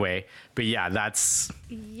 But anyway, yeah, that's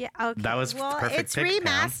Yeah. Okay. That was well, perfect it's pick,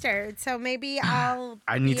 Pam. remastered, so maybe I'll.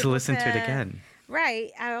 I be need to able listen to it again.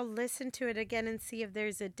 Right. I'll listen to it again and see if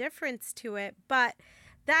there's a difference to it. But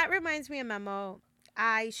that reminds me of Memo.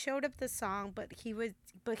 I showed up the song, but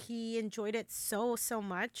he enjoyed it so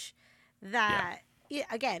much that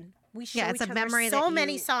again we show Yeah, it's each a other memory so that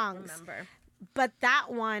many you songs. remember. But that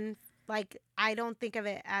one, like, I don't think of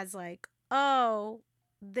it as like, oh,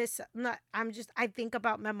 this. Not, I think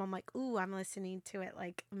about Memo. I'm like, ooh, I'm listening to it.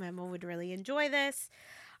 Like Memo would really enjoy this.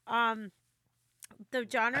 The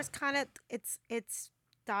genre's kind of it's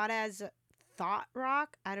thought as thought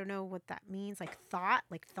rock. I don't know what that means. Like thought.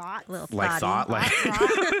 Little Like thought, like rock. I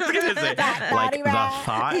was gonna say, That like body the rock.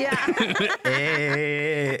 thought.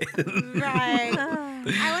 Eh. Right.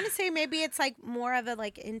 I want to say maybe it's like more of a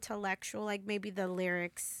like intellectual, like maybe the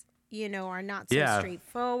lyrics, are not so Yeah.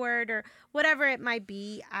 straightforward or whatever it might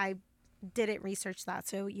be. I didn't research that,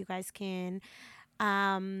 so you guys can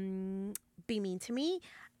be mean to me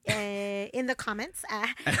in the comments.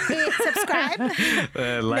 Subscribe. Like,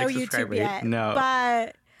 No subscribe, YouTube rate. yet, No.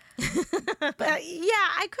 but yeah,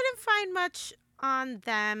 I couldn't find much on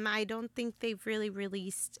them. I don't think they've really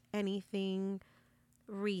released anything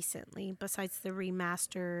recently besides the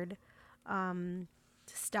remastered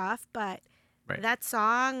stuff, but Right. that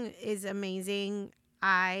song is amazing.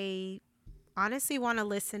 I honestly want to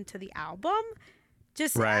listen to the album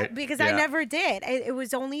just Right, because I yeah. never did. It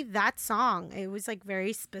was only that song. It was like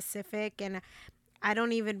very specific, and I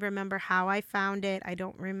don't even remember how I found it. I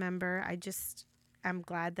don't remember. I'm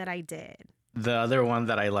glad that I did. The other one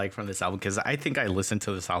that I like from this album, because I think I listened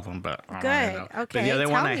to this album, but I don't Good. know. But Okay, the other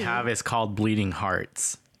one tell I me. have is called Bleeding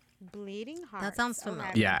Hearts. Bleeding Heart. That sounds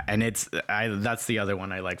familiar. Yeah, and that's the other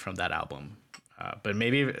one I like from that album. But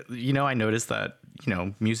maybe I noticed that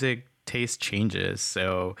music taste changes.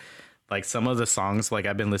 So like some of the songs, like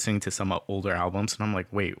I've been listening to some older albums, and I'm like,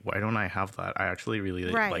 wait, why don't I have that? I actually really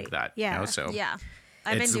Right, like that. yeah. So Yeah.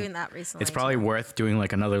 I've been It's- doing that recently. it's probably too. worth doing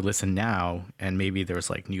like another listen now, and maybe there's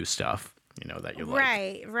like new stuff that you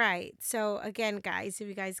like. Right. So again, guys, if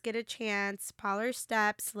you guys get a chance, Polar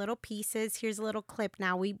Steps, Little Pieces. Here's a little clip.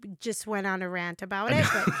 Now we just went on a rant about it,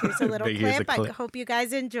 but here's a little But here's a clip. I clip. hope you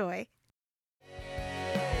guys enjoy.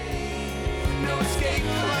 No escape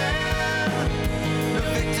plan, no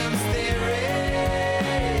victims theory.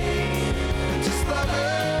 Just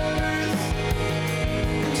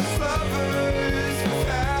lovers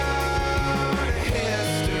without a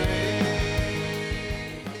history.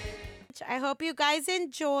 I hope you guys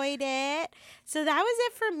enjoyed it. So that was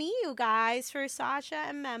it for me, you guys, for Sasha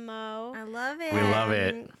and Memo. I love it. We love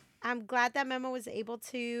it. I'm glad that Memo was able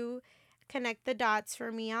to connect the dots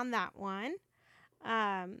for me on that one.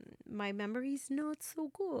 My memory's not so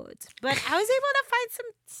good, but I was able to find some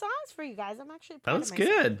songs for you guys. I'm actually That proud was of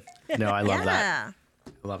myself. good. No, I love that.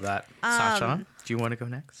 Yeah. I love that. Sasha, do you want to go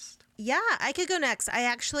next? Yeah, I could go next.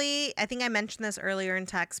 I think I mentioned this earlier in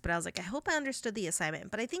text, but I was like, I hope I understood the assignment,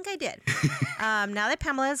 but I think I did. Now that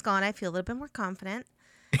Pamela is gone, I feel a little bit more confident.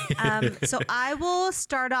 So I will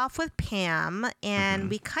start off with Pam, and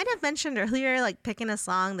we kind of mentioned earlier, like picking a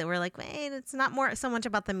song that we're like, wait, it's not more so much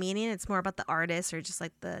about the meaning, it's more about the artist or just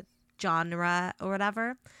like the genre or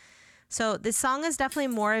whatever. So this song is definitely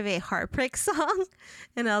more of a heartbreak song,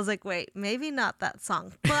 and I was like, wait, maybe not that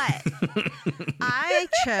song, but I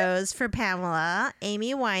chose for Pamela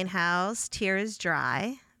Amy Winehouse, "Tears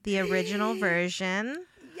Dry," the original version,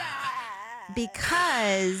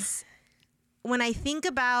 because when I think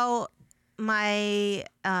about my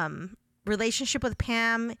relationship with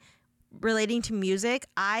Pam relating to music,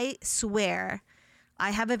 I swear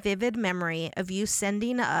I have a vivid memory of you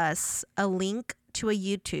sending us a link to a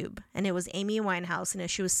YouTube, and it was Amy Winehouse, and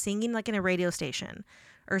she was singing like in a radio station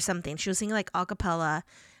or something. She was singing like a cappella,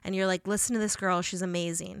 and you're like, listen to this girl, she's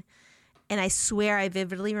amazing. And I swear I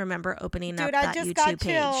vividly remember opening up that YouTube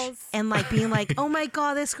page and like being like, oh my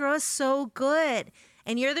God, this girl is so good.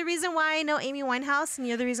 And you're the reason why I know Amy Winehouse, and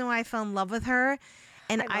you're the reason why I fell in love with her.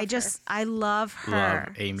 And I love her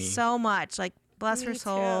Love Amy. so much. Like, bless her Me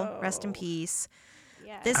soul, too. rest in peace.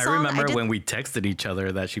 Yes. This I song, remember when we texted each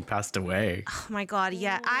other that she passed away. Oh my God,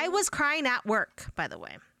 yeah. I was crying at work, by the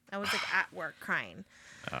way. I was like at work crying.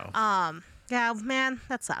 Oh. Yeah, man,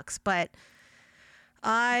 that sucks. But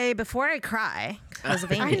before I cry because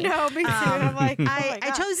of I Amy. know, me too. I'm like, oh my I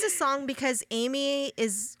God. chose this song because Amy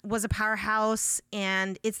was a powerhouse,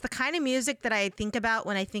 and it's the kind of music that I think about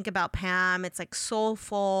when I think about Pam. It's like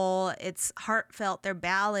soulful, it's heartfelt, they're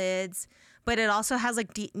ballads, but it also has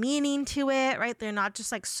like deep meaning to it, right? They're not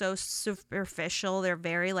just like so superficial. They're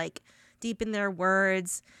very like deep in their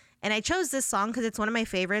words. And I chose this song because it's one of my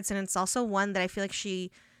favorites, and it's also one that I feel like she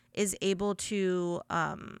is able to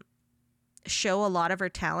show a lot of her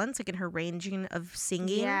talents, like in her ranging of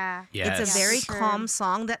singing. Yeah. Yes. It's a very Sure. calm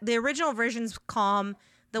song. That the original version's calm.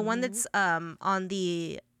 The one that's on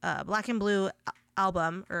the Black and Blue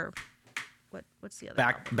album, or what's the other?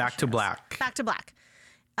 Back album back she to has? black. Back to Black.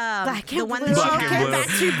 Black the and one Blue. that she Black and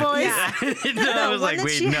has. Blue. Backstreet Boys. Yeah. No, I was one like, that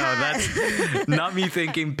wait, she no, had. that's not me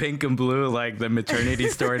thinking Pink and Blue like the maternity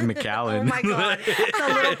store in McAllen. Oh my God,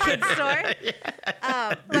 the little kid store.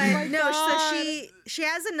 But no, so she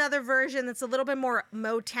has another version that's a little bit more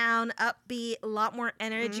Motown, upbeat, a lot more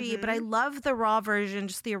energy. But I love the raw version,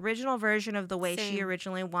 just the original version of the way she Same.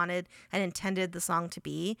 originally wanted and intended the song to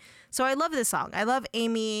be. So I love this song. I love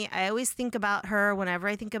Amy. I always think about her whenever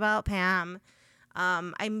I think about Pam.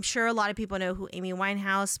 I'm sure a lot of people know who Amy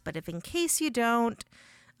Winehouse, but if in case you don't,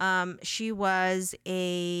 she was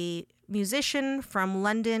a musician from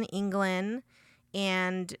London, England,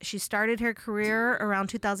 and she started her career around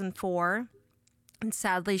 2004. And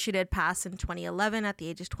sadly, she did pass in 2011 at the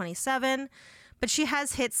age of 27. But she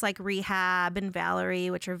has hits like Rehab and Valerie,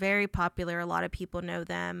 which are very popular. A lot of people know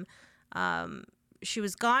them. She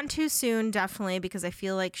was gone too soon, definitely, because I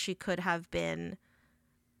feel like she could have been,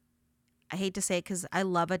 I hate to say it because I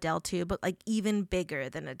love Adele too, but like even bigger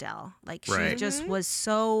than Adele. Like she Right. just was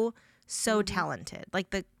so talented.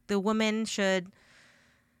 Like the woman should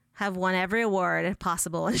have won every award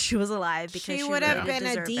possible when she was alive, because She would have really been a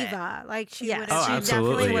deserved it. diva. Like she Yes. would Oh, have. she absolutely.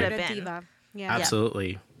 definitely would Would have a been. diva. Yeah.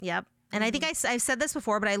 Absolutely. Yep. And I think I've said this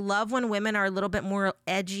before, but I love when women are a little bit more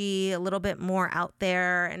edgy, a little bit more out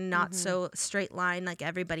there, and not so straight line like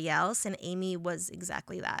everybody else. And Amy was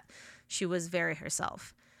exactly that. She was very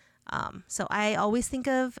herself. So I always think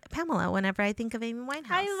of Pamela whenever I think of Amy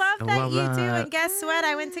Winehouse. I love I that love you do. that. And guess what?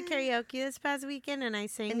 I went to karaoke this past weekend and I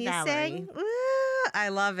sang And you Valerie. sang, "Ooh," I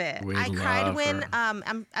love it. We I cried love when her.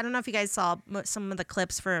 I don't know if you guys saw some of the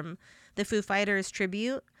clips from the Foo Fighters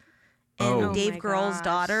tribute, and Oh. Dave my Grohl's gosh.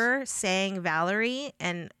 daughter sang Valerie,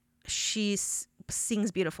 and she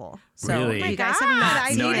sings beautiful. So Really? if Oh my you guys God, have not I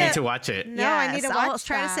seen No, I need need it. to watch it. No, I need to I'll watch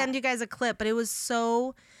try to that. send you guys a clip, but it was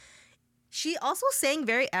so. She also sang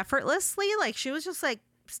very effortlessly, like she was just like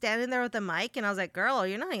standing there with the mic, and I was like, "Girl,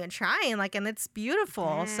 you're not even trying!" Like, and it's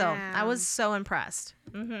beautiful. So I was so impressed.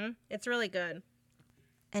 It's really good.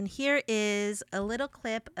 And here is a little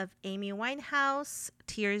clip of Amy Winehouse,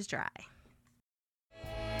 "Tears Dry."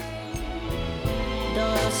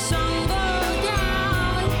 The sun goes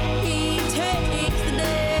down, he takes the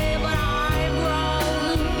day, but I'm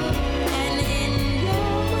grown. And in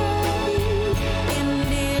your way, in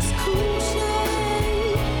this cool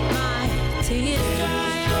shade, my tears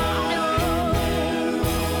dry,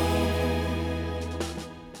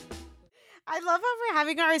 I know. I love how we're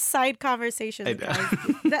having our side conversations, I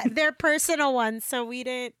know. guys. They're personal ones, so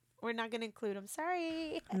we're not gonna include them.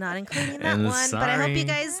 Sorry. Not including that And one, but I hope you sorry.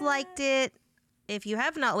 guys liked it. If you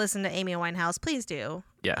have not listened to Amy Winehouse, please do.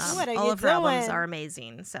 Yes. What are all you of her albums doing? are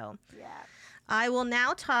amazing. So Yeah. I will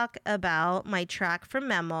now talk about my track from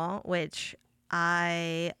Memo, which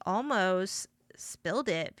I almost spilled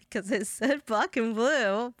it because it said Black and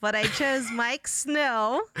Blue, but I chose Mike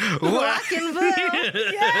Snow, Black and Blue.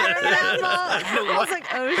 Yeah, Memo. I was like,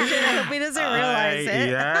 oh shit, I hope he doesn't realize it.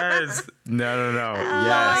 Yes. No. Oh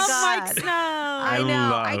Yes. my God. Mike Snow. I know.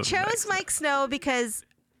 love I Mike chose Mike Snow because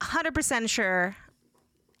 100% sure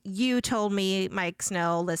you told me Mike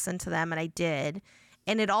Snow, listen to them, and I did.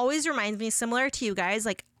 And it always reminds me, similar to you guys,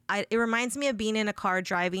 like it reminds me of being in a car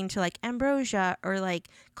driving to like Ambrosia or like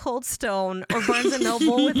Cold Stone or Barnes and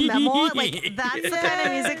Noble with Memo. Like that's the kind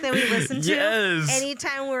of music that we listen to Yes.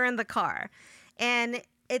 anytime we're in the car. And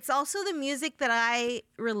it's also the music that I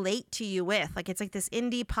relate to you with. Like it's like this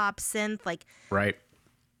indie pop synth, like Right.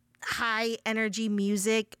 high energy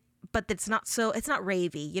music, but it's not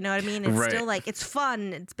ravey. You know what I mean? It's Right. still like it's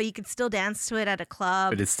fun, but you can still dance to it at a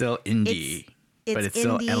club. But it's still indie. But it's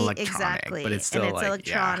still indie, electronic. exactly, But it's still and it's like,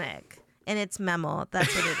 electronic. And it's Memo.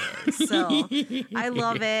 That's what it is. So I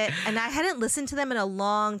love it. And I hadn't listened to them in a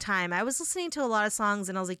long time. I was listening to a lot of songs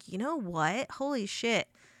and I was like, you know what? Holy shit.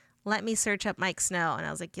 Let me search up Mike Snow. And I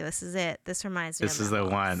was like, yeah, this is it. This reminds me This of is the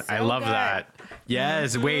Memo. one. I So love good. that.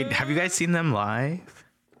 Yes. Wait, have you guys seen them live?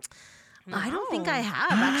 I don't think I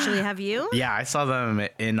have, actually. Have you? Yeah, I saw them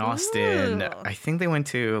in Austin. Ooh. I think they went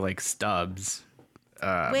to like Stubbs.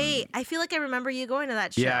 Wait, I feel like I remember you going to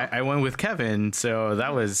that show. Yeah, I went with Kevin. So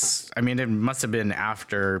that was, I mean, it must have been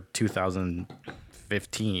after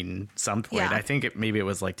 2015, some point. Yeah. I think maybe it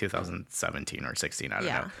was like 2017 or 16. I don't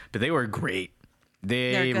Yeah. know. But they were great.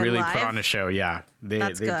 They're They good really live? put on a show. Yeah. They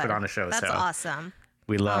That's good. put on a show. That's so awesome.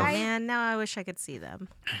 we Oh, love. man, now I wish I could see them.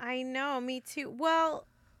 I know, me too. Well,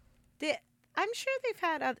 I'm sure they've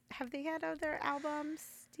had. Have they had other albums?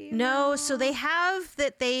 Do you No, know? so they have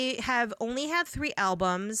only had 3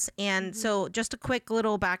 albums. And so just a quick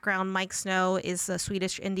little background, Mike Snow is a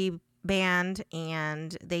Swedish indie band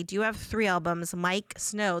and they do have 3 albums. Mike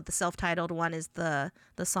Snow, the self-titled one, is the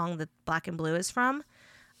song that Black and Blue is from.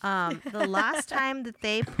 The last time that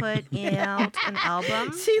they put out an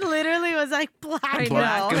album, She literally was like black.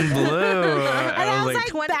 Black know. and blue. And I was like,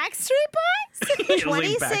 20 Backstreet Boys? It was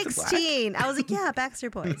like Back to Black. 2016. I was like, yeah,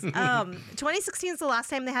 Backstreet Boys. 2016 is the last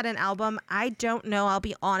time they had an album. I don't know. I'll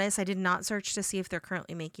be honest. I did not search to see if they're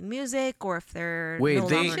currently making music or if they're Wait, no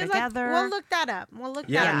they- longer She's like, together. we'll look that up. We'll look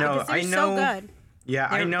Yeah, that no, up. Because they're I so know- good. Yeah,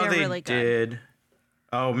 I They're- know they're they really good. did.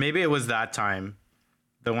 Oh, maybe it was that time.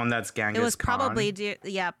 The one that's Genghis it was Khan. probably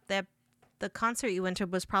the concert you went to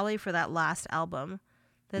was probably for that last album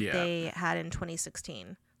that Yeah. they had in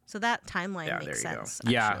 2016. So that timeline Yeah, there makes you sense.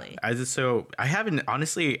 go. Yeah, Actually. so I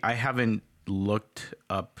haven't looked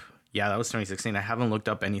up. Yeah, that was 2016. I haven't looked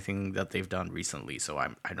up anything that they've done recently, so I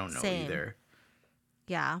don't know Same. either.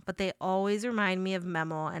 Yeah, but they always remind me of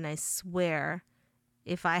Memo, and I swear,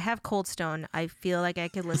 if I have Cold Stone, I feel like I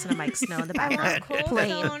could listen to Mike Snow in the I background. want Cold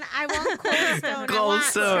Plain. Stone. I want Cold Stone. Cold I want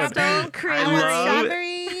Stone. strawberry- I I want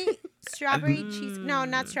love- strawberry cheese. No,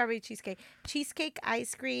 not strawberry cheesecake. Cheesecake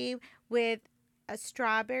ice cream with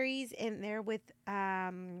strawberries in there with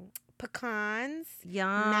pecans.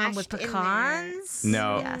 Yum, with Mashed in there. pecans.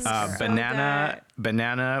 No, Yes. so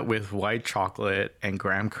banana with white chocolate and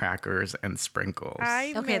graham crackers and sprinkles.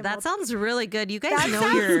 I Okay, that remember- sounds really good. You guys That know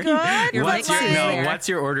sounds your good. your what's mixes your there. What's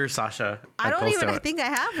your order, Sasha? I at don't Cold even Stone? think I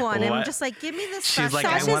have one. I'm What? just like, give me this. She's like,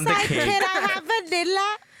 Sasha. I Sasha's want the like, cake. can I have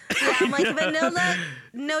vanilla Yeah, I'm like vanilla,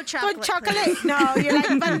 no chocolate. con chocolate? No, you're like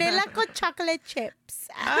vanilla con chocolate chips.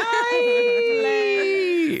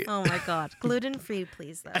 Oh my god, gluten free,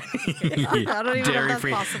 please. Though. I don't even know if Dairy that's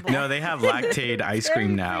free. possible. No, they have lactate ice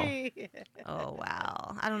cream now. Oh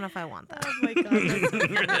wow, I don't know if I want that. Oh my god.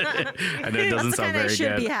 I know it doesn't the sound kind I very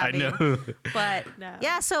should good. be I having. know. But No.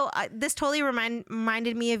 yeah, so this totally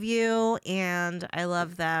reminded me of you, and I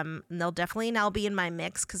love them. And they'll definitely now be in my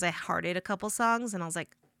mix because I hearted a couple songs, and I was like,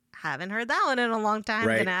 haven't heard that one in a long time.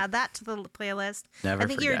 Right. Gonna add that to the playlist. Never I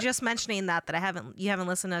think you were forget. just mentioning that you haven't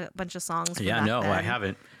listened to a bunch of songs. From Yeah, back no, I then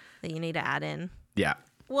haven't. that you need to add in. Yeah.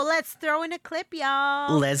 Well, let's throw in a clip,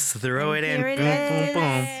 y'all. Let's throw it in. Here it Boom, boom,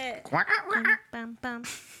 is. boom. Bum, bum.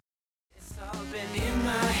 It's all been in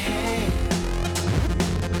my head.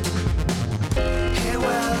 Hey,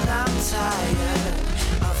 well, I'm tired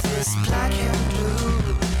of this black and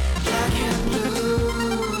blue, black and blue.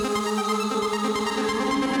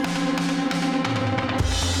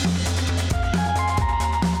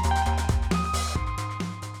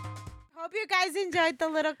 Hope you you guys enjoyed the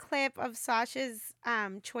little clip of Sasha's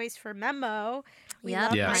choice for Memo. We Yep.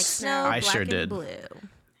 love Yes. Like Mike snow, I black sure and did. blue.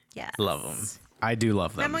 Yes. Love them. I do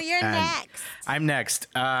love them. Memo, you're And next. I'm next.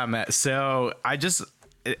 So I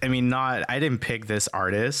didn't pick this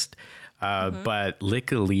artist, but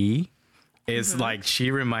Licka Lee is like, she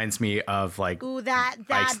reminds me of like Ooh, that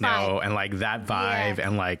like Snow vibe. and like that vibe Yes.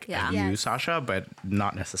 and like Yeah. you, Yes. Sasha, but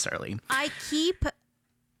not necessarily. I keep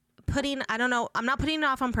putting, I don't know, I'm not putting it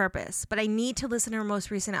off on purpose, but I need to listen to her most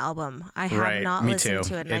recent album. I have Right, not me listened too.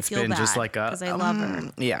 to it, and It's I feel been bad just like a because I love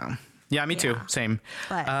her. Yeah, me too. Yeah. Same.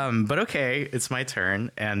 But- But okay, it's my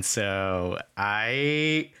turn, and so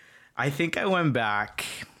I think I went back.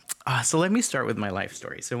 So let me start with my life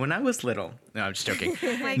story. So when I was little, no, I'm just joking.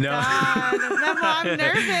 Oh my no, God. Memo, I'm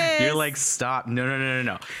nervous. you're like, stop.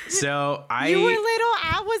 No. So You were little.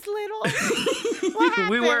 I was little. What happened?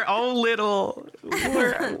 we were all little.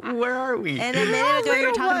 Where are we? And a minute ago, you were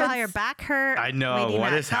little talking about how ones. your back hurt. I know Lady what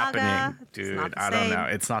Gaga. is happening, It's dude. not the I don't same. know.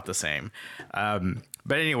 It's not the same.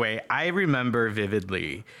 But anyway, I remember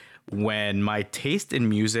vividly when my taste in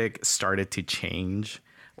music started to change,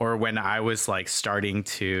 or when I was like starting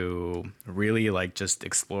to really like just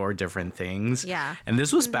explore different things. Yeah. And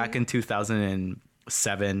this was back in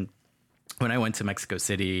 2007 when I went to Mexico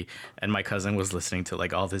City, and my cousin was listening to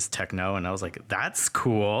like all this techno, and I was like, that's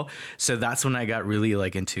cool. So that's when I got really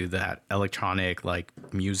like into that electronic like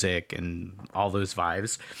music and all those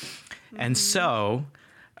vibes. And so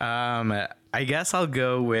I guess I'll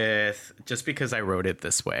go with, just because I wrote it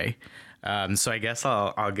this way. So I guess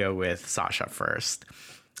I'll go with Sasha first.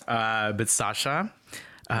 But Sasha,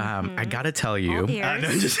 I gotta tell you, All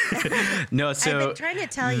ears. no. So been trying to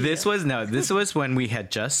tell you. this was when we had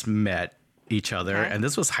just met each other, Okay. and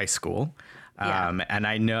this was high school. Yeah. And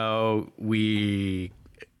I know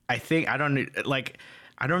I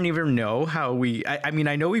don't even know how I mean,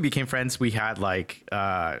 I know we became friends. We had like,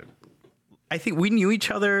 I think we knew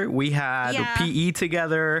each other. We had Yeah. PE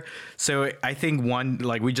together. So I think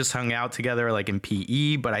we just hung out together like in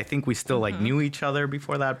PE, but I think we still like knew each other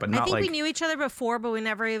before that, but I not think like we knew each other before, but we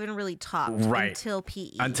never even really talked Right. until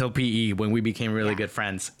PE. until PE, when we became really Yeah. good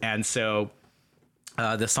friends. And so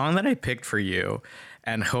the song that I picked for you,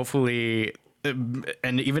 and hopefully,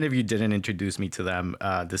 and even if you didn't introduce me to them,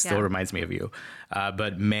 this still Yeah. reminds me of you.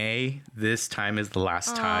 But May, This Time Is the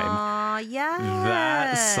Last Time. Aw, yes.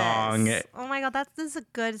 That song- Oh my God, this is a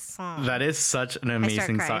good song. That is such an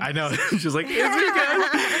amazing song. crying. I know. She's like, is it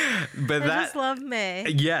good? But I that, just love May.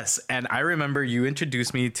 yes. And I remember you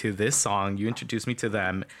introduced me to this song. You introduced me to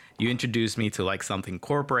them. You introduced me to like something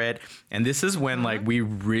corporate. And this is when like we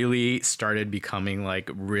really started becoming like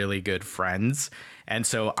really good friends. And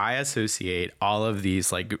so I associate all of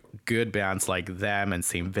these like good bands like them and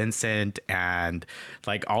St. Vincent and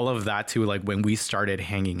like all of that to like when we started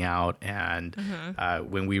hanging out and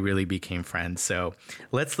when we really became friends. So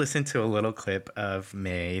let's listen to a little clip of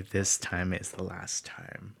May, This Time Is the Last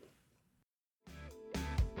Time.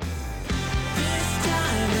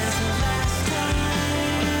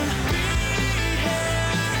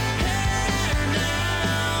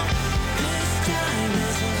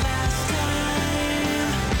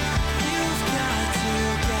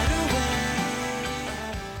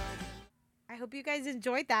 I hope you guys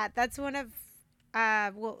enjoyed that. That's one of,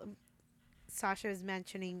 Sasha was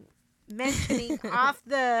mentioning off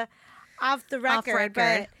the record,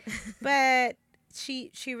 record. but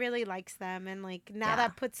she really likes them, and like now Yeah.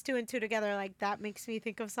 that puts two and two together, like that makes me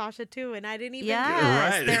think of Sasha too, and I didn't even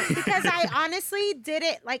Yes, Right. they're- because I honestly did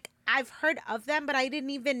it like I've heard of them, but I didn't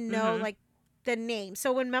even know like the name.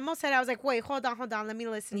 So when Memo said, I was like, wait, hold on, let me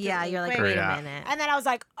listen. to Yeah, it you're real like, quick. wait Yeah. a minute. And then I was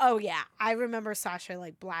like, oh yeah, I remember Sasha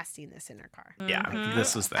like blasting this in her car. Yeah,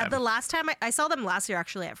 this was them. At the last time I saw them last year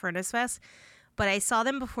actually at Furnace Fest, but I saw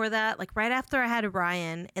them before that, like right after I had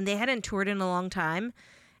Ryan, and they hadn't toured in a long time,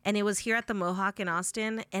 and it was here at the Mohawk in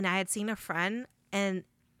Austin, and I had seen a friend, and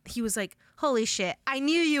he was like, "Holy shit, I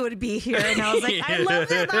knew you would be here," and I was like, "I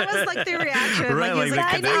love it." That was like the reaction, Right, like he was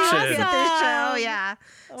like like, the "I knew you would be connection. at this show," Awesome. yeah.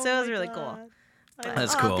 Oh So it was my really God. cool.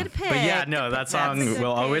 That's Oh, cool. good But yeah, pick. no, that That's song a good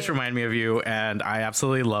will always pick. remind me of you, and I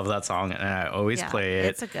absolutely love that song, and I always Yeah, play it.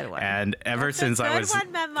 it's a good one. And ever That's a since I good was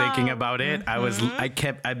one, Memo. thinking about it,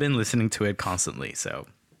 Mm-hmm. I've been listening to it constantly. So,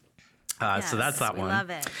 so Yes, that's that we one. love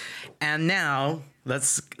it. And now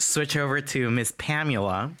let's switch over to Miss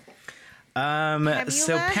Pamela.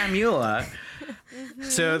 So Pamela.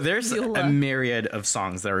 So there's a Pamela. myriad of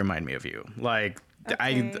songs that remind me of you, like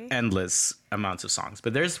Okay. endless amounts of songs.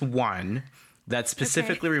 But there's one that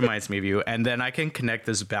specifically reminds me of you, and then I can connect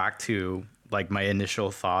this back to like my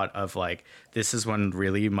initial thought of like this is when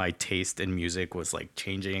really my taste in music was like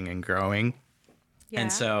changing and growing. Yeah.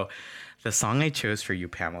 And so the song I chose for you,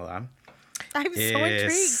 Pamela, I'm so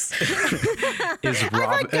intrigued.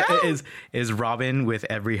 is Robin with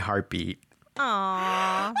Every Heartbeat.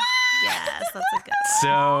 Aww. Yes, that's a good.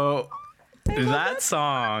 So that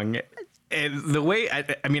song, and the way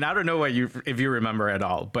I mean, I don't know if you remember at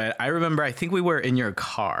all, but I remember. I think we were in your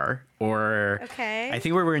car, or Okay. I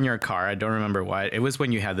think we were in your car. I don't remember what. It was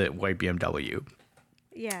when you had the white BMW.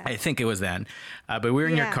 Yeah. I think it was then, but we were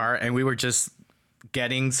in your Yeah. car and we were just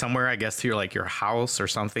getting somewhere. I guess to your house or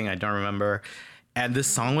something. I don't remember. And this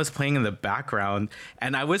song was playing in the background,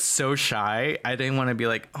 and I was so shy. I didn't want to be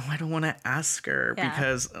like, oh, I don't want to ask her Yeah.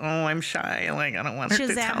 because, oh, I'm shy. Like, I don't want her to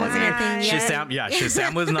Shazam tell wasn't me. a thing yet.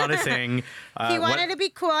 Shazam was not a thing. He wanted to be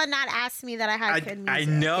cool and not ask me that I had good music. I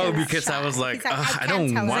know, He was because I shy. was like, He's like, "Ugh, I can't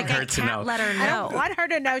don't tell want her. her to Can't know. let her I don't know. want her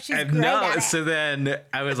to know she's And great no, at it. so then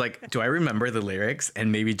I was like, do I remember the lyrics?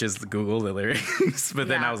 And maybe just Google the lyrics. But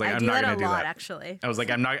then Yeah, I was like, I I'm do not that going a to do lot, that. actually. I was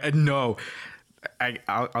like, I'm not. No,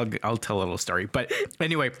 I'll tell a little story. But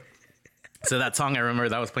anyway, so that song, I remember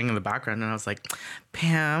that was playing in the background, and I was like,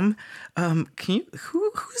 Pam, can you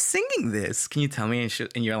who's singing this? Can you tell me?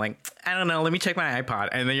 And you're like, I don't know. Let me check my iPod.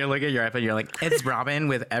 And then you're looking at your iPod, you're like, it's Robin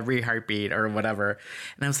with Every Heartbeat or whatever.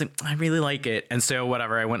 And I was like, I really like it. And so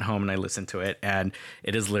whatever, I went home and I listened to it, and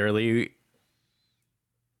it is literally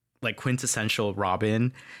like quintessential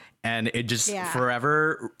Robin. And it just Yeah.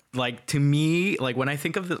 forever, like, to me, like when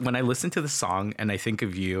I listen to the song and I think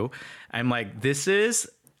of you, I'm like,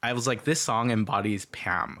 I was like, this song embodies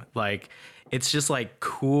Pam. Like, it's just like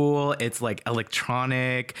cool. It's like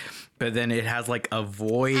electronic, but then it has like a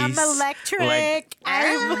voice. I'm electric. Like,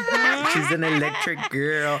 I'm she's an electric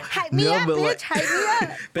girl. hype me up, but bitch. like, Hype me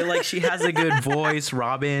up. but like she has a good voice,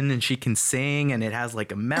 Robin, and she can sing, and it has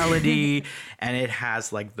like a melody, and it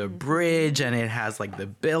has like the bridge, and it has like the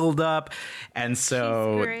build up, and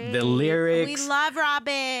so Great. the lyrics. We love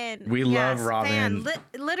Robin. We love Yes, Robin. fan.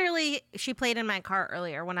 Literally, she played in my car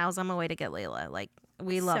earlier when I was on my way to get Layla. Like,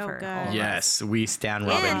 we love So her. good. all of us. Yes, we stand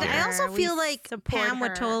Robin And here. I also We feel like support Pam would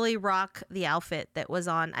her. totally rock the outfit that was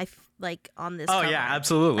on. Like on this. Oh, cover. yeah,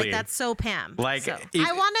 absolutely. Like that's so Pam. Like so. e-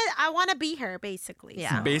 I wanna be her, basically.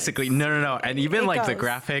 Yeah. So basically, it's- no, and even it like the goes.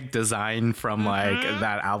 graphic design from like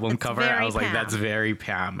that album It's cover, I very was like, Pam. that's very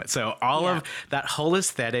Pam. So all of that whole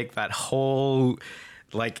aesthetic, that whole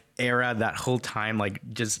like era, that whole time, like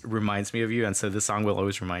just reminds me of you, and so this song will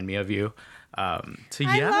always remind me of you. So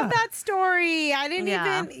I yeah, love that story. I didn't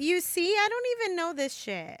Yeah. even. You see, I don't even know this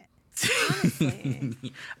shit.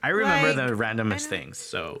 Honestly. I remember like, the randomest I don't- things.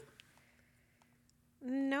 So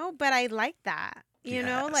No, but I like that. You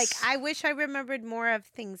know, like Yes. I wish I remembered more of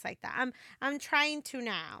things like that. I'm trying to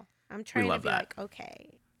now. I'm trying love to be that. like,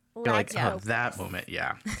 okay, you're let's like, go oh, for that this. moment,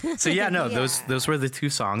 yeah. So yeah, no, Yeah. those were the two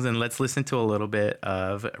songs, and let's listen to a little bit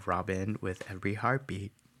of Robin with Every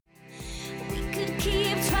Heartbeat. We could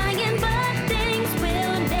keep trying, but things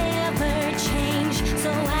will never change.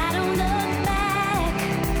 So I don't look back.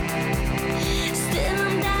 Still,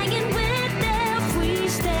 I'm dying with every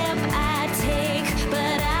step I take,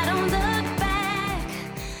 but I don't look back.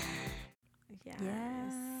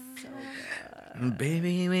 Yes.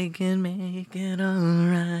 Baby, we can make it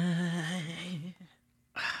alright.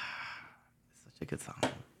 Such a good song.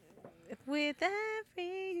 With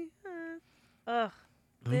every. Ugh.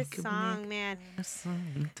 This song, man.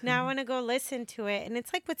 Now I want to go listen to it, and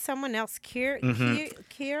it's like with someone else. Clear up.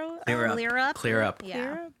 Clear Up? Clear up.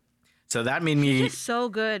 Yeah. So that made me. She's so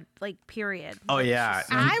good. Like period. Oh yeah.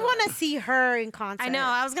 I want to see her in concert. I know.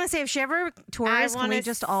 I was gonna say if she ever tours, can we wanna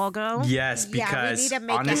just all go? Yes, Yeah, we because need to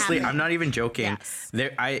make it honestly, happen. I'm not even joking. Yes.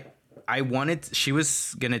 There, I wanted. She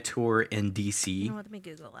was gonna tour in DC. Oh, let me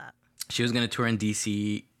Google that. She was gonna tour in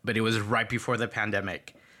DC, but it was right before the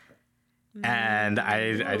pandemic, and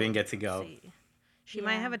I didn't get to go. She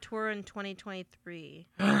might have a tour in 2023.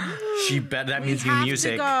 She bet that means new have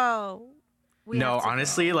music. to go. We No, have to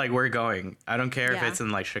honestly, like we're going. I don't care if Yeah. it's in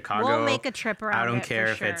like Chicago. We'll make a trip I around don't it care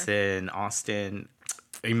for if it's sure. in Austin.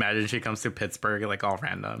 Imagine she comes to Pittsburgh, like all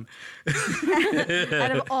random.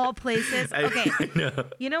 Out of all places. Okay. I know.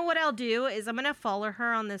 You know what I'll do is I'm gonna follow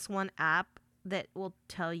her on this one app that will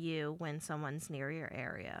tell you when someone's near your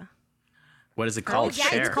area. What is it called? Yeah,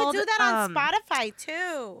 Share. you could do that on um, Spotify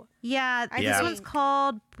too. Yeah, Yeah. this one's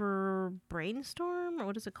called Brainstorm, or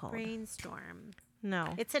what is it called? Brainstorm.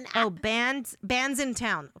 No, It's an app. oh bands in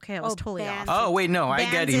town. Okay, I was Oh, totally bands. off. Oh wait, no, I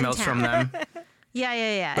get Bands in emails from town. them.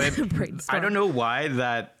 Yeah. But Brainstorm. I don't know why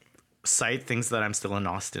that site thinks that I'm still in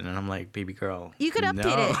Austin, and I'm like, baby girl. You could update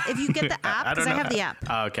no. it if you get the app, because I have the app.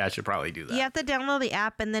 Oh, okay, I should probably do that. You have to download the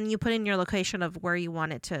app, and then you put in your location of where you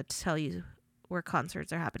want it to tell you where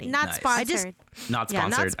concerts are happening. Not Nice. sponsored. Not yeah,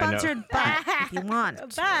 sponsored. not sponsored, but if you want, to.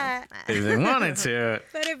 but If they wanted to.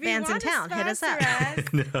 but if you Bands in want to town, hit us up. sponsor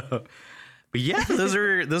us, No. But yeah, those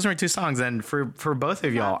are my two songs, and for both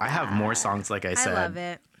of y'all, I have more songs. Like I I said, love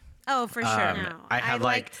it. Oh, for sure. No, I I had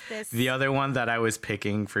like liked this. the other one that I was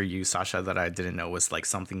picking for you, Sasha, that I didn't know was like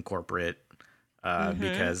something corporate.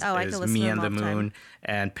 Because Oh, I it could was listen Me to and the them all the time. Moon,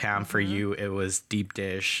 and Pam for you, it was Deep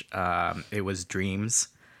Dish. It was Dreams.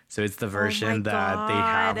 So it's the version that they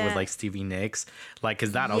have with God. like Stevie Nicks, like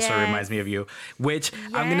because that also reminds me of you. Which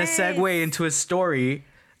I'm gonna segue Yes. into a story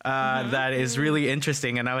that is really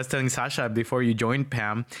interesting. And I was telling Sasha before you joined,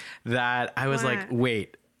 Pam, that I was like, What?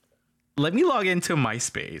 wait, let me log into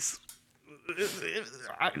MySpace.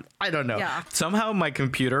 I don't know. Yeah. Somehow my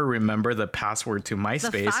computer remembered the password to The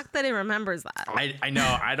MySpace. fact that it remembers that. I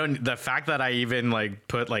know. I don't. The fact that I even like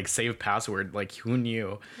put like save password, like who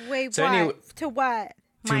knew? wait, So what? anyway- To what?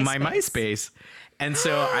 To my MySpace, and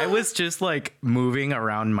so I was just like moving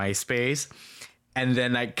around MySpace, and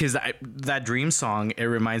then because that Dream song, it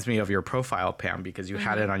reminds me of your profile, Pam, because you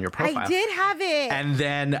had it on your profile. I did have it. And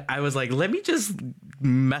then I was like, let me just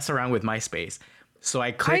mess around with MySpace. So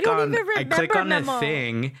I click don't on even I click on remember the Memo.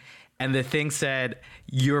 thing, and the thing said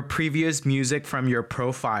your previous music from your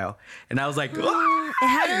profile, and I was like, It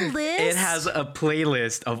had a list. it has a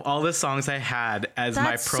playlist of all the songs I had as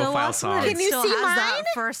my That's so profile awesome songs. that Can you still see has mine? that,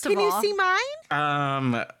 first of Can all. you see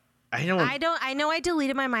mine? I don't. I know I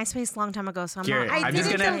deleted my MySpace a long time ago, so I'm Here, not. I I'm just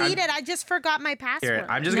didn't gonna- delete it. I just forgot my password. Here,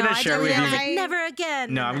 I'm just no, gonna I share with deleted it. you. I was like, never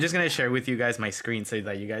again. No, I'm just gonna share with you guys my screen so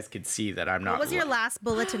that you guys could see that I'm not. What was your last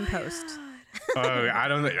bulletin post? Oh, I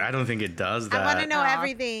don't think it does that. I want to know Aw.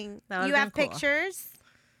 everything. That would've You been have cool. pictures?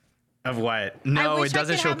 Of what? I No, wish it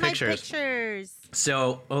doesn't I could show have my pictures. pictures.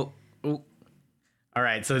 So, oh. All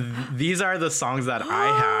right. So these are the songs that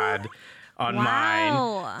I had on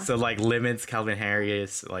Wow. mine. So like Limits, Calvin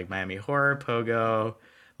Harris, like Miami Horror, Pogo,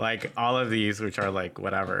 like all of these, which are like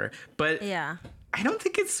whatever. But Yeah. I don't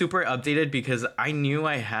think it's super updated because I knew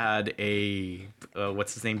I had a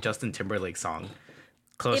what's his name, Justin Timberlake song It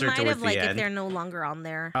closer might towards have the like if end. they're no longer on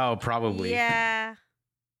there. Oh, probably. Yeah.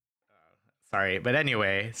 Sorry, but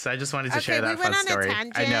anyway, so I just wanted to Okay, share that we went fun on a story.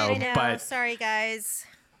 tangent. I know, I know. but Sorry, guys.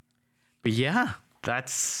 yeah,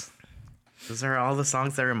 those are all the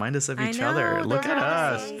songs that remind us of I each know, other. Look they're at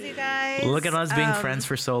all us. songs, you guys. Look at us being friends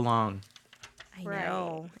for so long. I Right.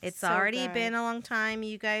 know. It's So already good. been a long time,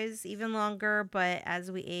 you guys, even longer, but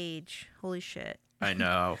as we age, holy shit. I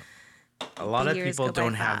know. A lot The of years people go by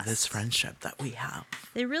don't have this fast. friendship that we have.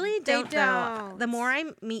 They really don't, though. don't. The more I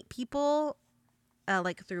meet people,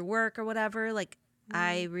 like through work or whatever, like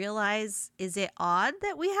I realize, is it odd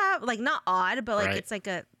that we have, like not odd, but like Right. it's like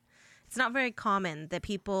it's not very common that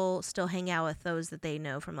people still hang out with those that they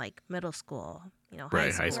know from like middle school,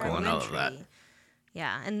 Right, high school and all of that. elementary.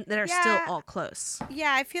 Yeah, and that are still Yeah. all close.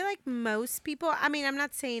 Yeah, I feel like most people, I mean, I'm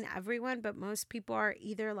not saying everyone, but most people are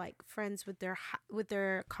either like friends with their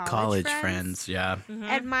college friends. Yeah.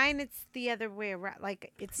 And mine, it's the other way around.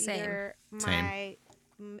 Like it's Same. either Same.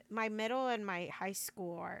 my middle and my high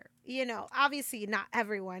school are, obviously not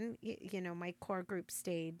everyone, my core group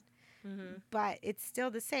stayed, but it's still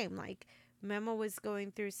the same. Like Memo was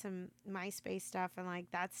going through some MySpace stuff, and like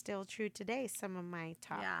that's still true today. Some of my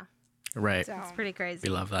top. Yeah, Right. So it's pretty crazy. We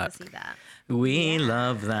love that. to see that. We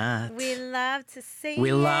love that. we love to say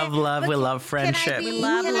We love it. love. But We can- love friendship. Can I, We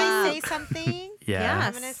love can I love. say something? Yeah.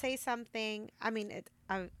 I'm gonna say something. I mean,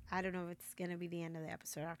 I don't know if it's gonna be the end of the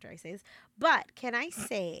episode after I say this, but can I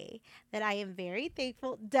say that I am very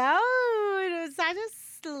thankful? Don't stop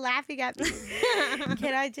just laughing at me.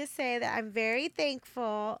 Can I just say that I'm very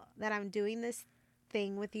thankful that I'm doing this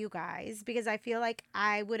thing with you guys, because I feel like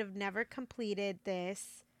I would have never completed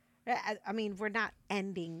this. I mean, we're not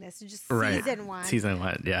ending this; it's just Right. season one. Season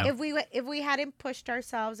 1. Yeah. If we hadn't pushed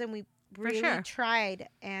ourselves and we really sure. tried,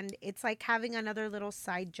 and it's like having another little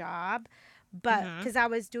side job, but because I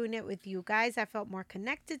was doing it with you guys, I felt more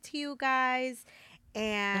connected to you guys,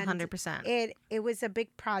 and 100%. it was a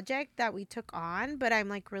big project that we took on, but I'm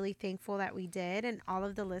like really thankful that we did, and all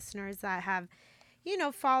of the listeners that have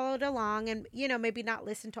followed along, and maybe not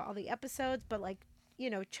listened to all the episodes, but like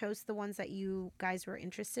chose the ones that you guys were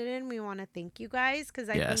interested in. We want to thank you guys, because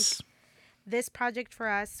I think Yes. this project for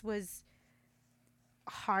us was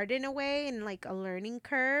hard in a way, and like a learning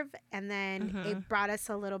curve, and then it brought us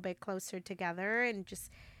a little bit closer together, and just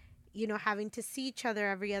having to see each other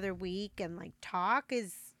every other week and like talk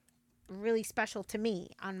is really special to me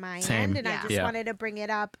on my Same. end, and I Yeah. just Yeah. wanted to bring it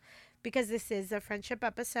up because this is a friendship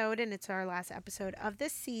episode, and it's our last episode of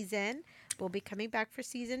this season. We'll be coming back for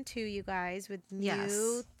season 2, you guys, with new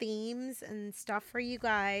Yes. themes and stuff for you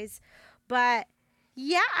guys. But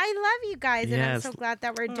yeah, I love you guys, and I'm Yes. so glad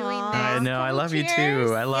that we're doing Aw. this. I know. I Can we love you cheers?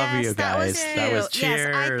 too. I love you Yes, that was guys. That was cute. cheers.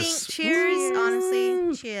 Yes, I think cheers, honestly.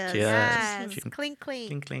 Cheers. Cheers. Yes, Clink, clink clink.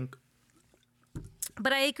 Clink, clink.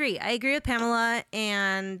 But I agree. I agree with Pamela,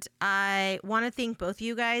 and I want to thank both of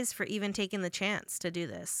you guys for even taking the chance to do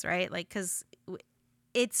this, right? Like, because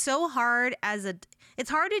it's so hard it's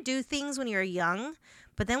hard to do things when you're young,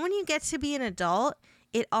 but then when you get to be an adult,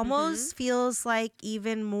 it almost feels like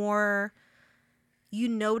even more, you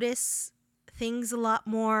notice things a lot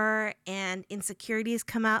more, and insecurities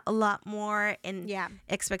come out a lot more, and Yeah.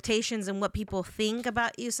 expectations and what people think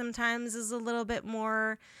about you sometimes is a little bit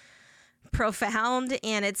more profound.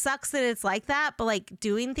 And it sucks that it's like that, but like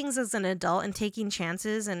doing things as an adult and taking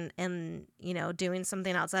chances and you know, doing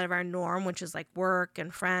something outside of our norm, which is like work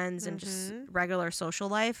and friends and just regular social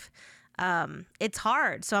life, it's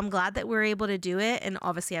hard. So I'm glad that we're able to do it, and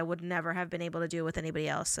obviously I would never have been able to do it with anybody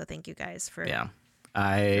else, so thank you guys for Yeah.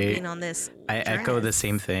 being on this I echo journey. the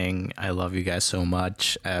same thing. I love you guys so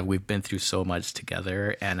much. We've been through so much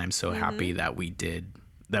together, and I'm so happy that we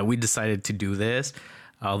decided to do this.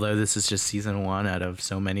 Although this is just season 1 out of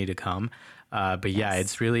so many to come. But yeah,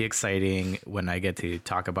 it's really exciting when I get to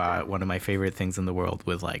talk about one of my favorite things in the world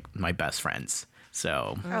with like my best friends.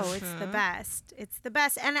 So Oh, it's the best. It's the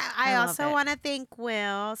best. And I love also it. want to thank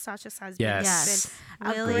Will, Sasha's husband. Yes.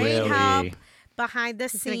 He's been a Willie. great help Willie. behind the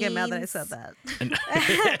He's scenes. gonna get mad that I said that.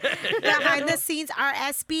 Behind the scenes, our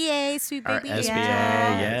SBA, Sweet our Baby SBA,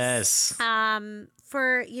 Angels. yes.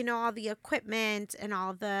 For, you know, all the equipment and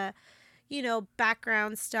all the, you know,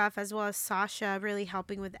 background stuff, as well as Sasha really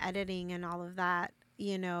helping with editing and all of that.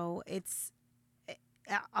 You know, it's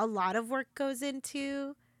a lot of work goes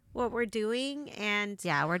into what we're doing, and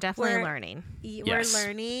Yeah, we're definitely We're- learning. we're Yes.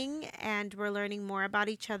 learning, and we're learning more about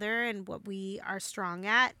each other and what we are strong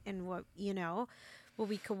at, and what, you know, what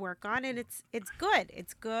we could work on. And it's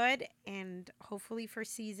good. And hopefully for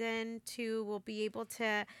season 2 we'll be able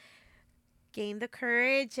to gain the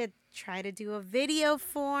courage and try to do a video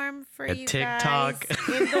form for A you TikTok. guys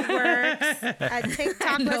in the works. A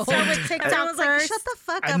TikTok. Let's start with TikTok Everyone's like, first. shut the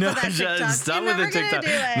fuck I up know, with that TikTok. just stop You're with the never gonna TikTok. do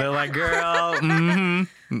it. They're like, girl,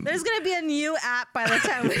 There's gonna be a new app by the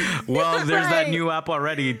time we well, there's that Right. new app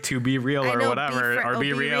already, To Be Real I or know, whatever, or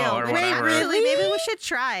Be Real or Wait, whatever. really? Maybe we should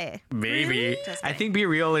try. Maybe. Just I like- think Be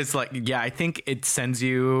Real is like, yeah, I think it sends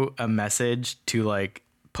you a message to like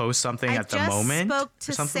post something I at the just moment spoke or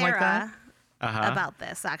to something Sarah like that. about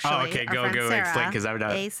this actually. Oh, okay, Our go, friend go, Sarah. explain, 'cause I've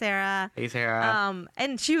not- Hey, Sarah. Hey, Sarah.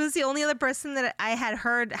 And she was the only other person that I had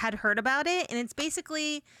heard about it, and it's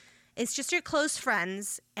basically, it's just your close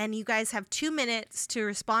friends, and you guys have 2 minutes to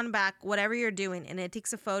respond back whatever you're doing, and it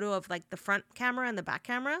takes a photo of like the front camera and the back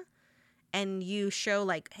camera, and you show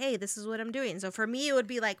like, hey, this is what I'm doing. So for me, it would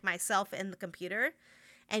be like myself in the computer,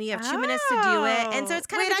 and you have 2 minutes to do it, and so it's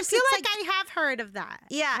kind Wait, of I just, feel it's like I have heard of that.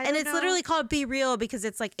 yeah, I and don't it's know. literally called Be Real because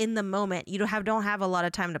it's like in the moment. You don't have a lot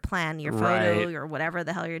of time to plan your photo Right. or whatever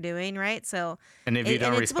the hell you're doing, right? So And if you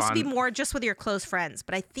don't it's supposed to be respond- more just with your close friends,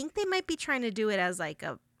 but I think they might be trying to do it as like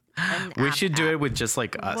We should do it with just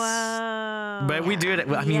like us. Whoa. But we do it.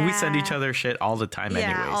 I mean, we send each Yeah. other shit all the time Yeah,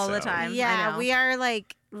 anyway. all the so- time. I Yeah, know. we are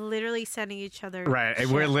like literally sending each other. Right, and shit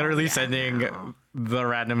we're all literally the sending the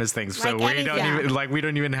randomest things. So Like we any- don't yeah.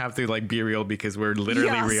 even even have to like be real because we're literally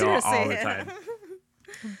Yeah, real all the seriously. time.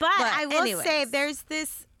 But I will anyways. say there's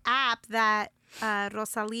this app that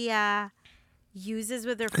Rosalia uses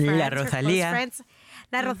with her friends. La her close Rosalia. friends.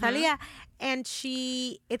 La Rosalia. And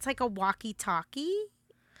it's like a walkie-talkie.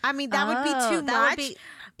 I mean, that would be too that would much. be-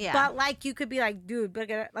 yeah. But like you could be like, dude, look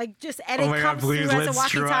at it. Like just edit Oh my God, comes through please, as a let's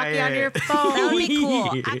walkie-talkie try on your it. phone. That would be cool.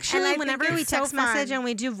 And I Actually, think whenever it's we so text message fun. and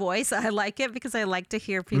we do voice, I like it because I like to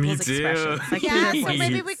hear people's too. expressions. Like Yeah, their so voices.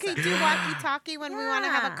 maybe we could do walkie-talkie when we want to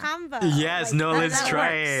have a Yeah. convo. Yes, Like, no, that- let's that try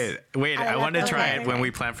works. it. Wait, I want to love try it. it when we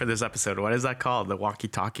plan for this episode. What is that called? The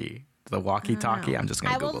walkie-talkie. The walkie-talkie. I'm just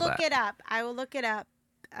gonna I will Google look that. it up. I will look it up.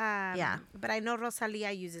 Yeah. But I know Rosalia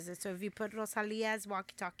uses it. So if you put Rosalia's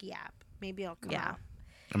walkie-talkie app, maybe it'll come Yeah. up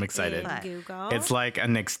I'm excited. in But Google. It's like a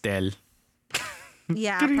Nextel.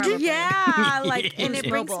 Yeah, probably. yeah, like, and it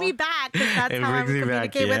brings Mobile. me back because that's It how I brings me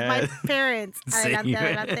back, communicate with my yes. parents. Same. Adelante,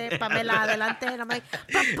 adelante, Pamela, adelante. And I'm like,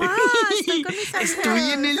 Papá, estoy con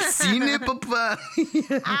mis amigos. cine, papá.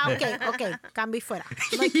 Okay, cambio fuera.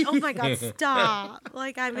 I'm like, oh my God, stop.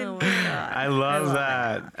 Like, I'm in. Oh my God. I love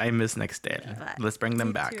that. I miss Nextel. But- Let's bring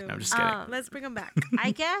them back. too. No, I'm just kidding. Let's bring them back.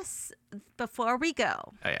 I guess before we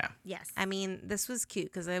go, Oh yeah. Yes. I mean, this was cute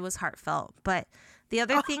because it was heartfelt. But the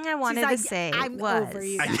other thing I wanted Oh, like, to say I'm was over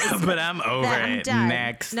you I guys. know, but I'm over that I'm it. done.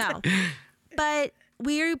 Next. No. But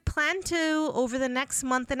we plan to, over the next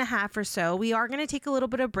month and a half or so, we are going to take a little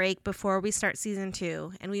bit of break before we start season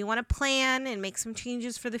 2. And we want to plan and make some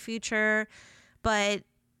changes for the future. But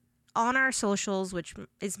on our socials, which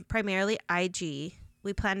is primarily IG,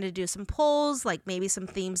 we plan to do some polls, like maybe some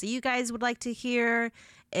themes that you guys would like to hear.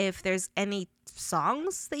 If there's any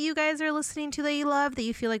songs that you guys are listening to that you love, that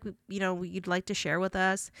you feel like, you'd like to share with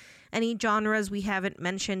us. Any genres we haven't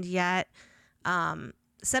mentioned yet.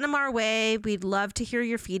 Send them our way. We'd love to hear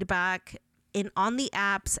your feedback on the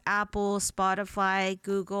apps, Apple, Spotify,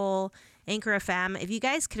 Google, Anchor FM. If you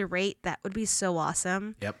guys could rate, that would be so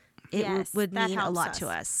awesome. Yep. It Yes, would that mean a helps lot us. to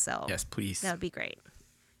us. So Yes, please. that would be great.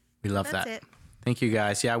 We love That's that. it. Thank you,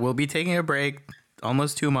 guys. Yeah, we'll be taking a break,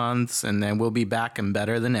 almost 2 months, and then we'll be back and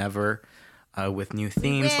better than ever with new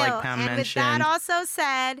themes, Will. like Pam and mentioned. with that also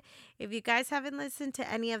said, if you guys haven't listened to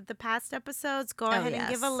any of the past episodes, go ahead and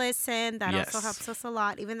give a yes. listen. That Yes. also helps us a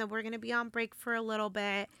lot. Even though we're going to be on break for a little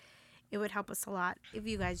bit, it would help us a lot if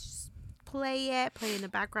you guys just play in the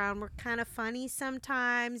background. We're kind of funny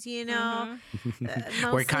sometimes, We're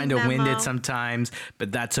mostly kind of Memo. winded sometimes,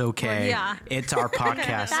 but that's okay. Yeah. It's our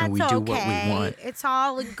podcast, That's and we do what okay. we want. It's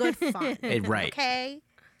all good fun. Right. Okay?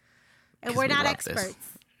 And 'Cause we're we not love this. experts.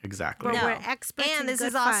 Exactly. But No. we're experts in And this good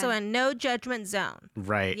is also fun. a no judgment zone.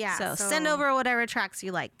 Right. Yeah. So send over whatever tracks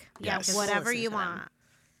you like. Yeah, Yes. whatever Listen you to them. want.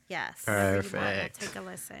 Yes. Whatever you want, we'll Perfect. take a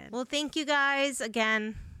listen. Well, thank you guys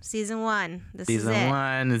again. Season 1. This Season is it.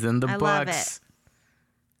 1 is in the I books. love it. Thanks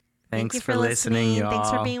Thank you for listening, y'all. Thanks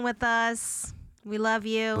for being with us. We love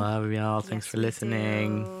you. Love y'all. Thanks Yes, for we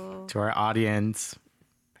listening do. to our audience.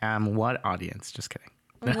 Pam, what audience? Just kidding.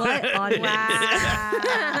 What audience? Wow.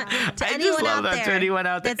 To I anyone just love out that. there. To anyone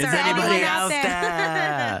out there. That's Is our anybody anyone out else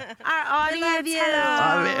there? Our audience, you.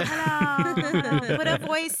 hello, Oh, hello.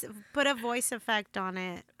 Put a voice effect on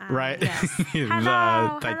it. Right. Yes. the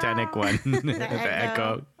Hello, Titanic hello. one. The the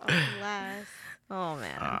echo. Oh, bless. Oh,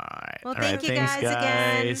 man. All right. Well, All thank right. you Thanks, guys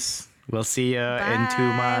again. guys. We'll see you in 2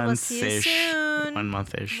 Bye. We'll months see you ish. soon. 1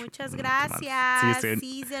 month ish. Muchas 2 months. gracias. See you soon.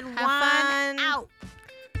 Season Have 1. fun